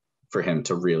necessary for him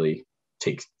to really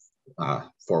take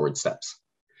forward steps.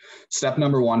 Step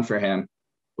number one for him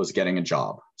was getting a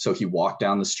job. So he walked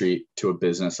down the street to a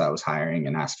business that was hiring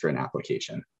and asked for an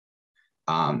application.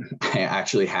 I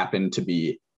actually happened to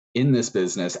be in this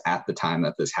business at the time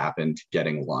that this happened,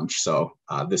 getting lunch. So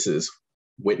this is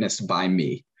witnessed by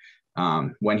me.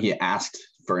 When he asked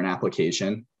for an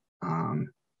application,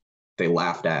 they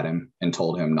laughed at him and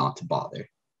told him not to bother,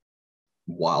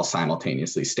 while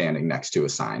simultaneously standing next to a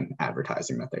sign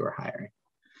advertising that they were hiring.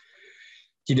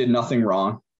 He did nothing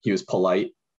wrong. He was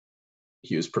polite.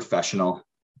 He was professional.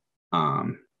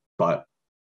 But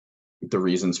the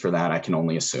reasons for that, I can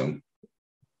only assume.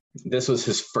 This was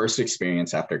his first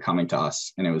experience after coming to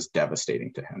us, and it was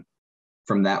devastating to him.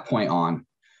 From that point on,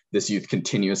 this youth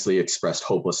continuously expressed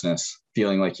hopelessness,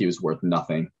 feeling like he was worth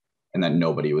nothing and that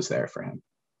nobody was there for him.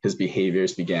 His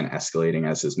behaviors began escalating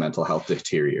as his mental health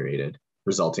deteriorated,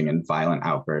 resulting in violent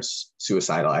outbursts,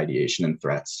 suicidal ideation and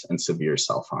threats, and severe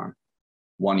self-harm.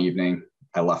 One evening,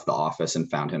 I left the office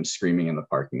and found him screaming in the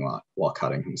parking lot while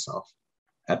cutting himself.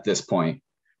 At this point,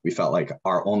 we felt like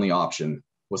our only option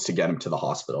was to get him to the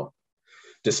hospital,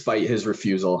 despite his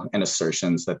refusal and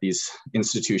assertions that these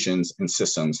institutions and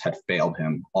systems had failed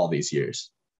him all these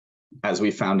years. As we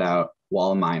found out,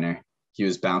 while a minor, he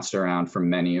was bounced around from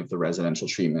many of the residential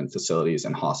treatment facilities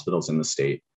and hospitals in the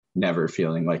state, never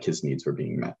feeling like his needs were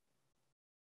being met.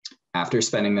 After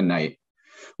spending the night,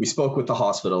 we spoke with the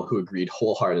hospital, who agreed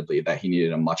wholeheartedly that he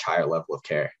needed a much higher level of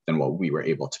care than what we were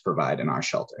able to provide in our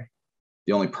shelter.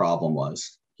 The only problem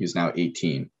was he was now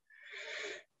 18.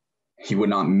 He would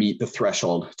not meet the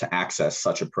threshold to access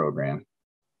such a program.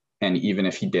 And even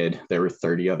if he did, there were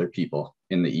 30 other people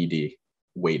in the ED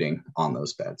waiting on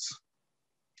those beds.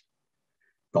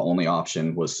 The only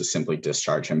option was to simply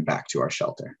discharge him back to our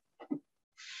shelter.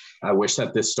 I wish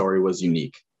that this story was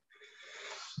unique,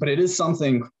 but it is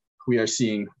something we are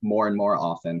seeing more and more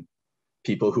often.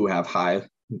 People who have high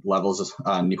levels of,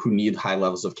 who need high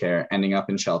levels of care ending up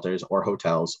in shelters or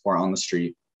hotels or on the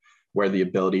street, where the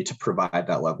ability to provide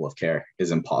that level of care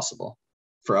is impossible.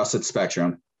 For us at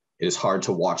Spectrum, it is hard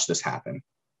to watch this happen.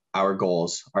 Our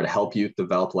goals are to help youth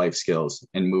develop life skills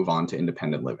and move on to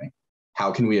independent living. How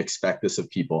can we expect this of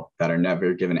people that are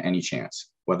never given any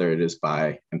chance, whether it is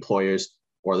by employers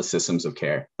or the systems of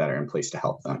care that are in place to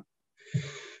help them?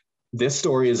 This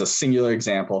story is a singular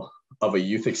example of a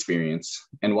youth experience,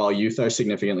 and while youth are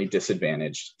significantly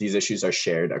disadvantaged, these issues are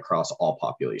shared across all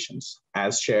populations.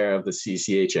 As chair of the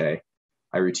CCHA,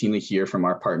 I routinely hear from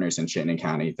our partners in Chittenden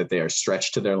County that they are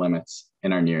stretched to their limits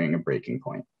and are nearing a breaking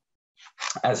point.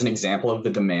 As an example of the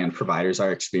demand providers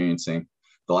are experiencing,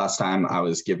 the last time I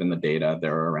was given the data,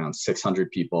 there were around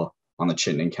 600 people on the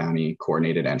Chittenden County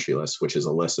Coordinated Entry List, which is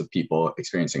a list of people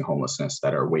experiencing homelessness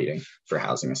that are waiting for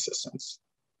housing assistance.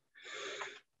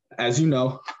 As you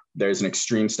know, there's an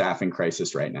extreme staffing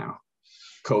crisis right now.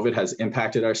 COVID has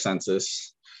impacted our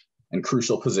census, and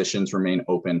crucial positions remain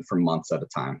open for months at a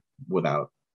time without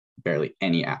barely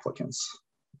any applicants.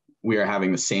 We are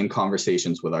having the same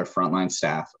conversations with our frontline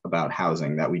staff about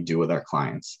housing that we do with our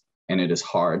clients, and it is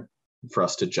hard for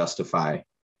us to justify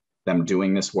them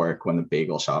doing this work when the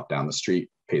bagel shop down the street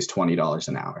pays $20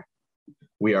 an hour.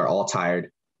 We are all tired,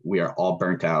 we are all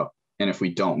burnt out, and if we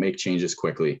don't make changes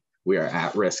quickly, we are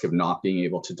at risk of not being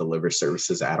able to deliver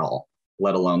services at all,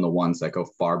 let alone the ones that go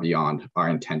far beyond our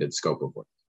intended scope of work.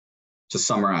 To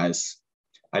summarize,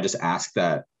 I just ask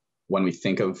that when we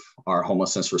think of our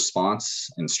homelessness response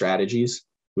and strategies,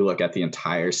 we look at the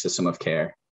entire system of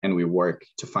care and we work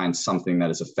to find something that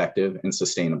is effective and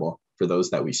sustainable for those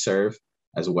that we serve,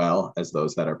 as well as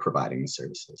those that are providing the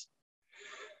services.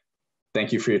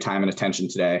 Thank you for your time and attention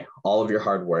today, all of your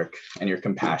hard work and your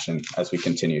compassion as we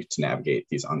continue to navigate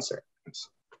these uncertain times.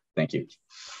 Thank you.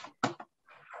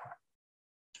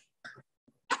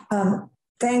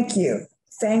 Thank you.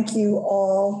 Thank you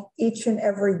all, each and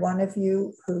every one of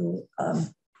you who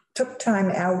took time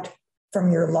out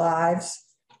from your lives,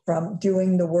 from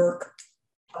doing the work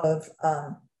of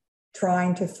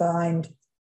trying to find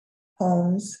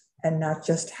homes and not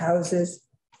just houses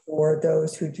for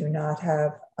those who do not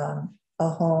have a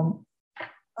home.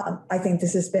 I think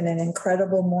this has been an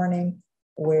incredible morning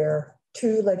where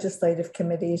two legislative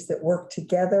committees that work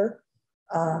together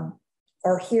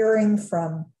are hearing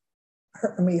from,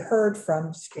 we heard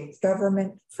from state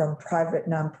government, from private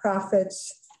nonprofits,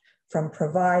 from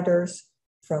providers,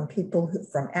 from people,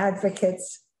 from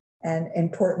advocates, and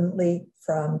importantly,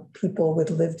 from people with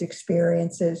lived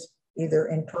experiences, either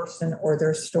in person or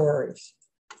their stories.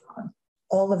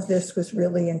 All of this was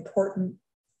really important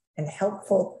and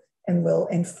helpful and will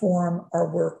inform our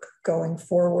work going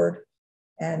forward.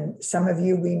 And some of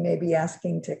you we may be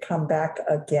asking to come back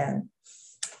again.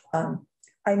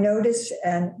 I noticed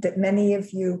that many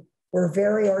of you were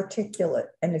very articulate,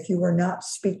 and if you were not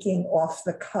speaking off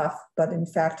the cuff, but in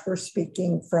fact were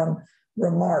speaking from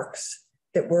remarks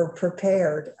that were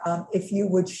prepared, if you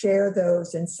would share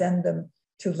those and send them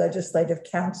to Legislative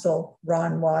Counsel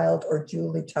Ron Wild or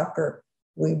Julie Tucker,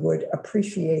 we would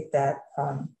appreciate that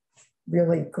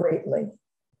really greatly.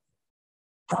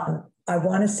 I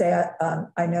want to say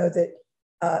I know that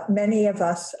many of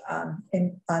us on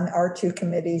our two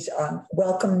committees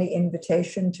welcome the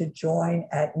invitation to join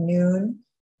at noon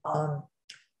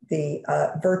the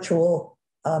virtual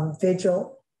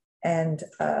vigil, and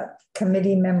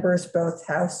committee members, both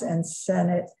House and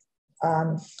Senate.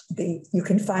 You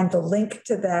can find the link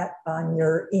to that on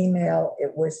your email.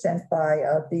 It was sent by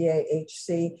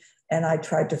BAHC, and I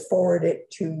tried to forward it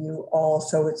to you all,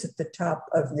 so it's at the top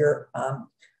of your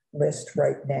list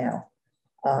right now.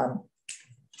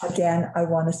 Again, I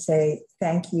want to say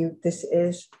thank you. This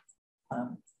is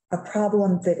a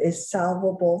problem that is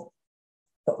solvable,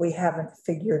 but we haven't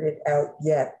figured it out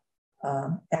yet.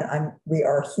 And we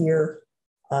are here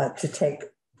to take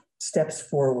steps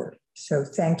forward. So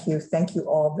thank you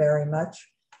all very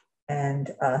much. And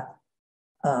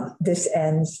this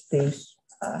ends the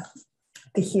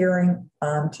hearing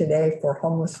today for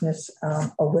Homelessness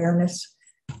Awareness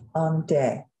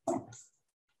Day.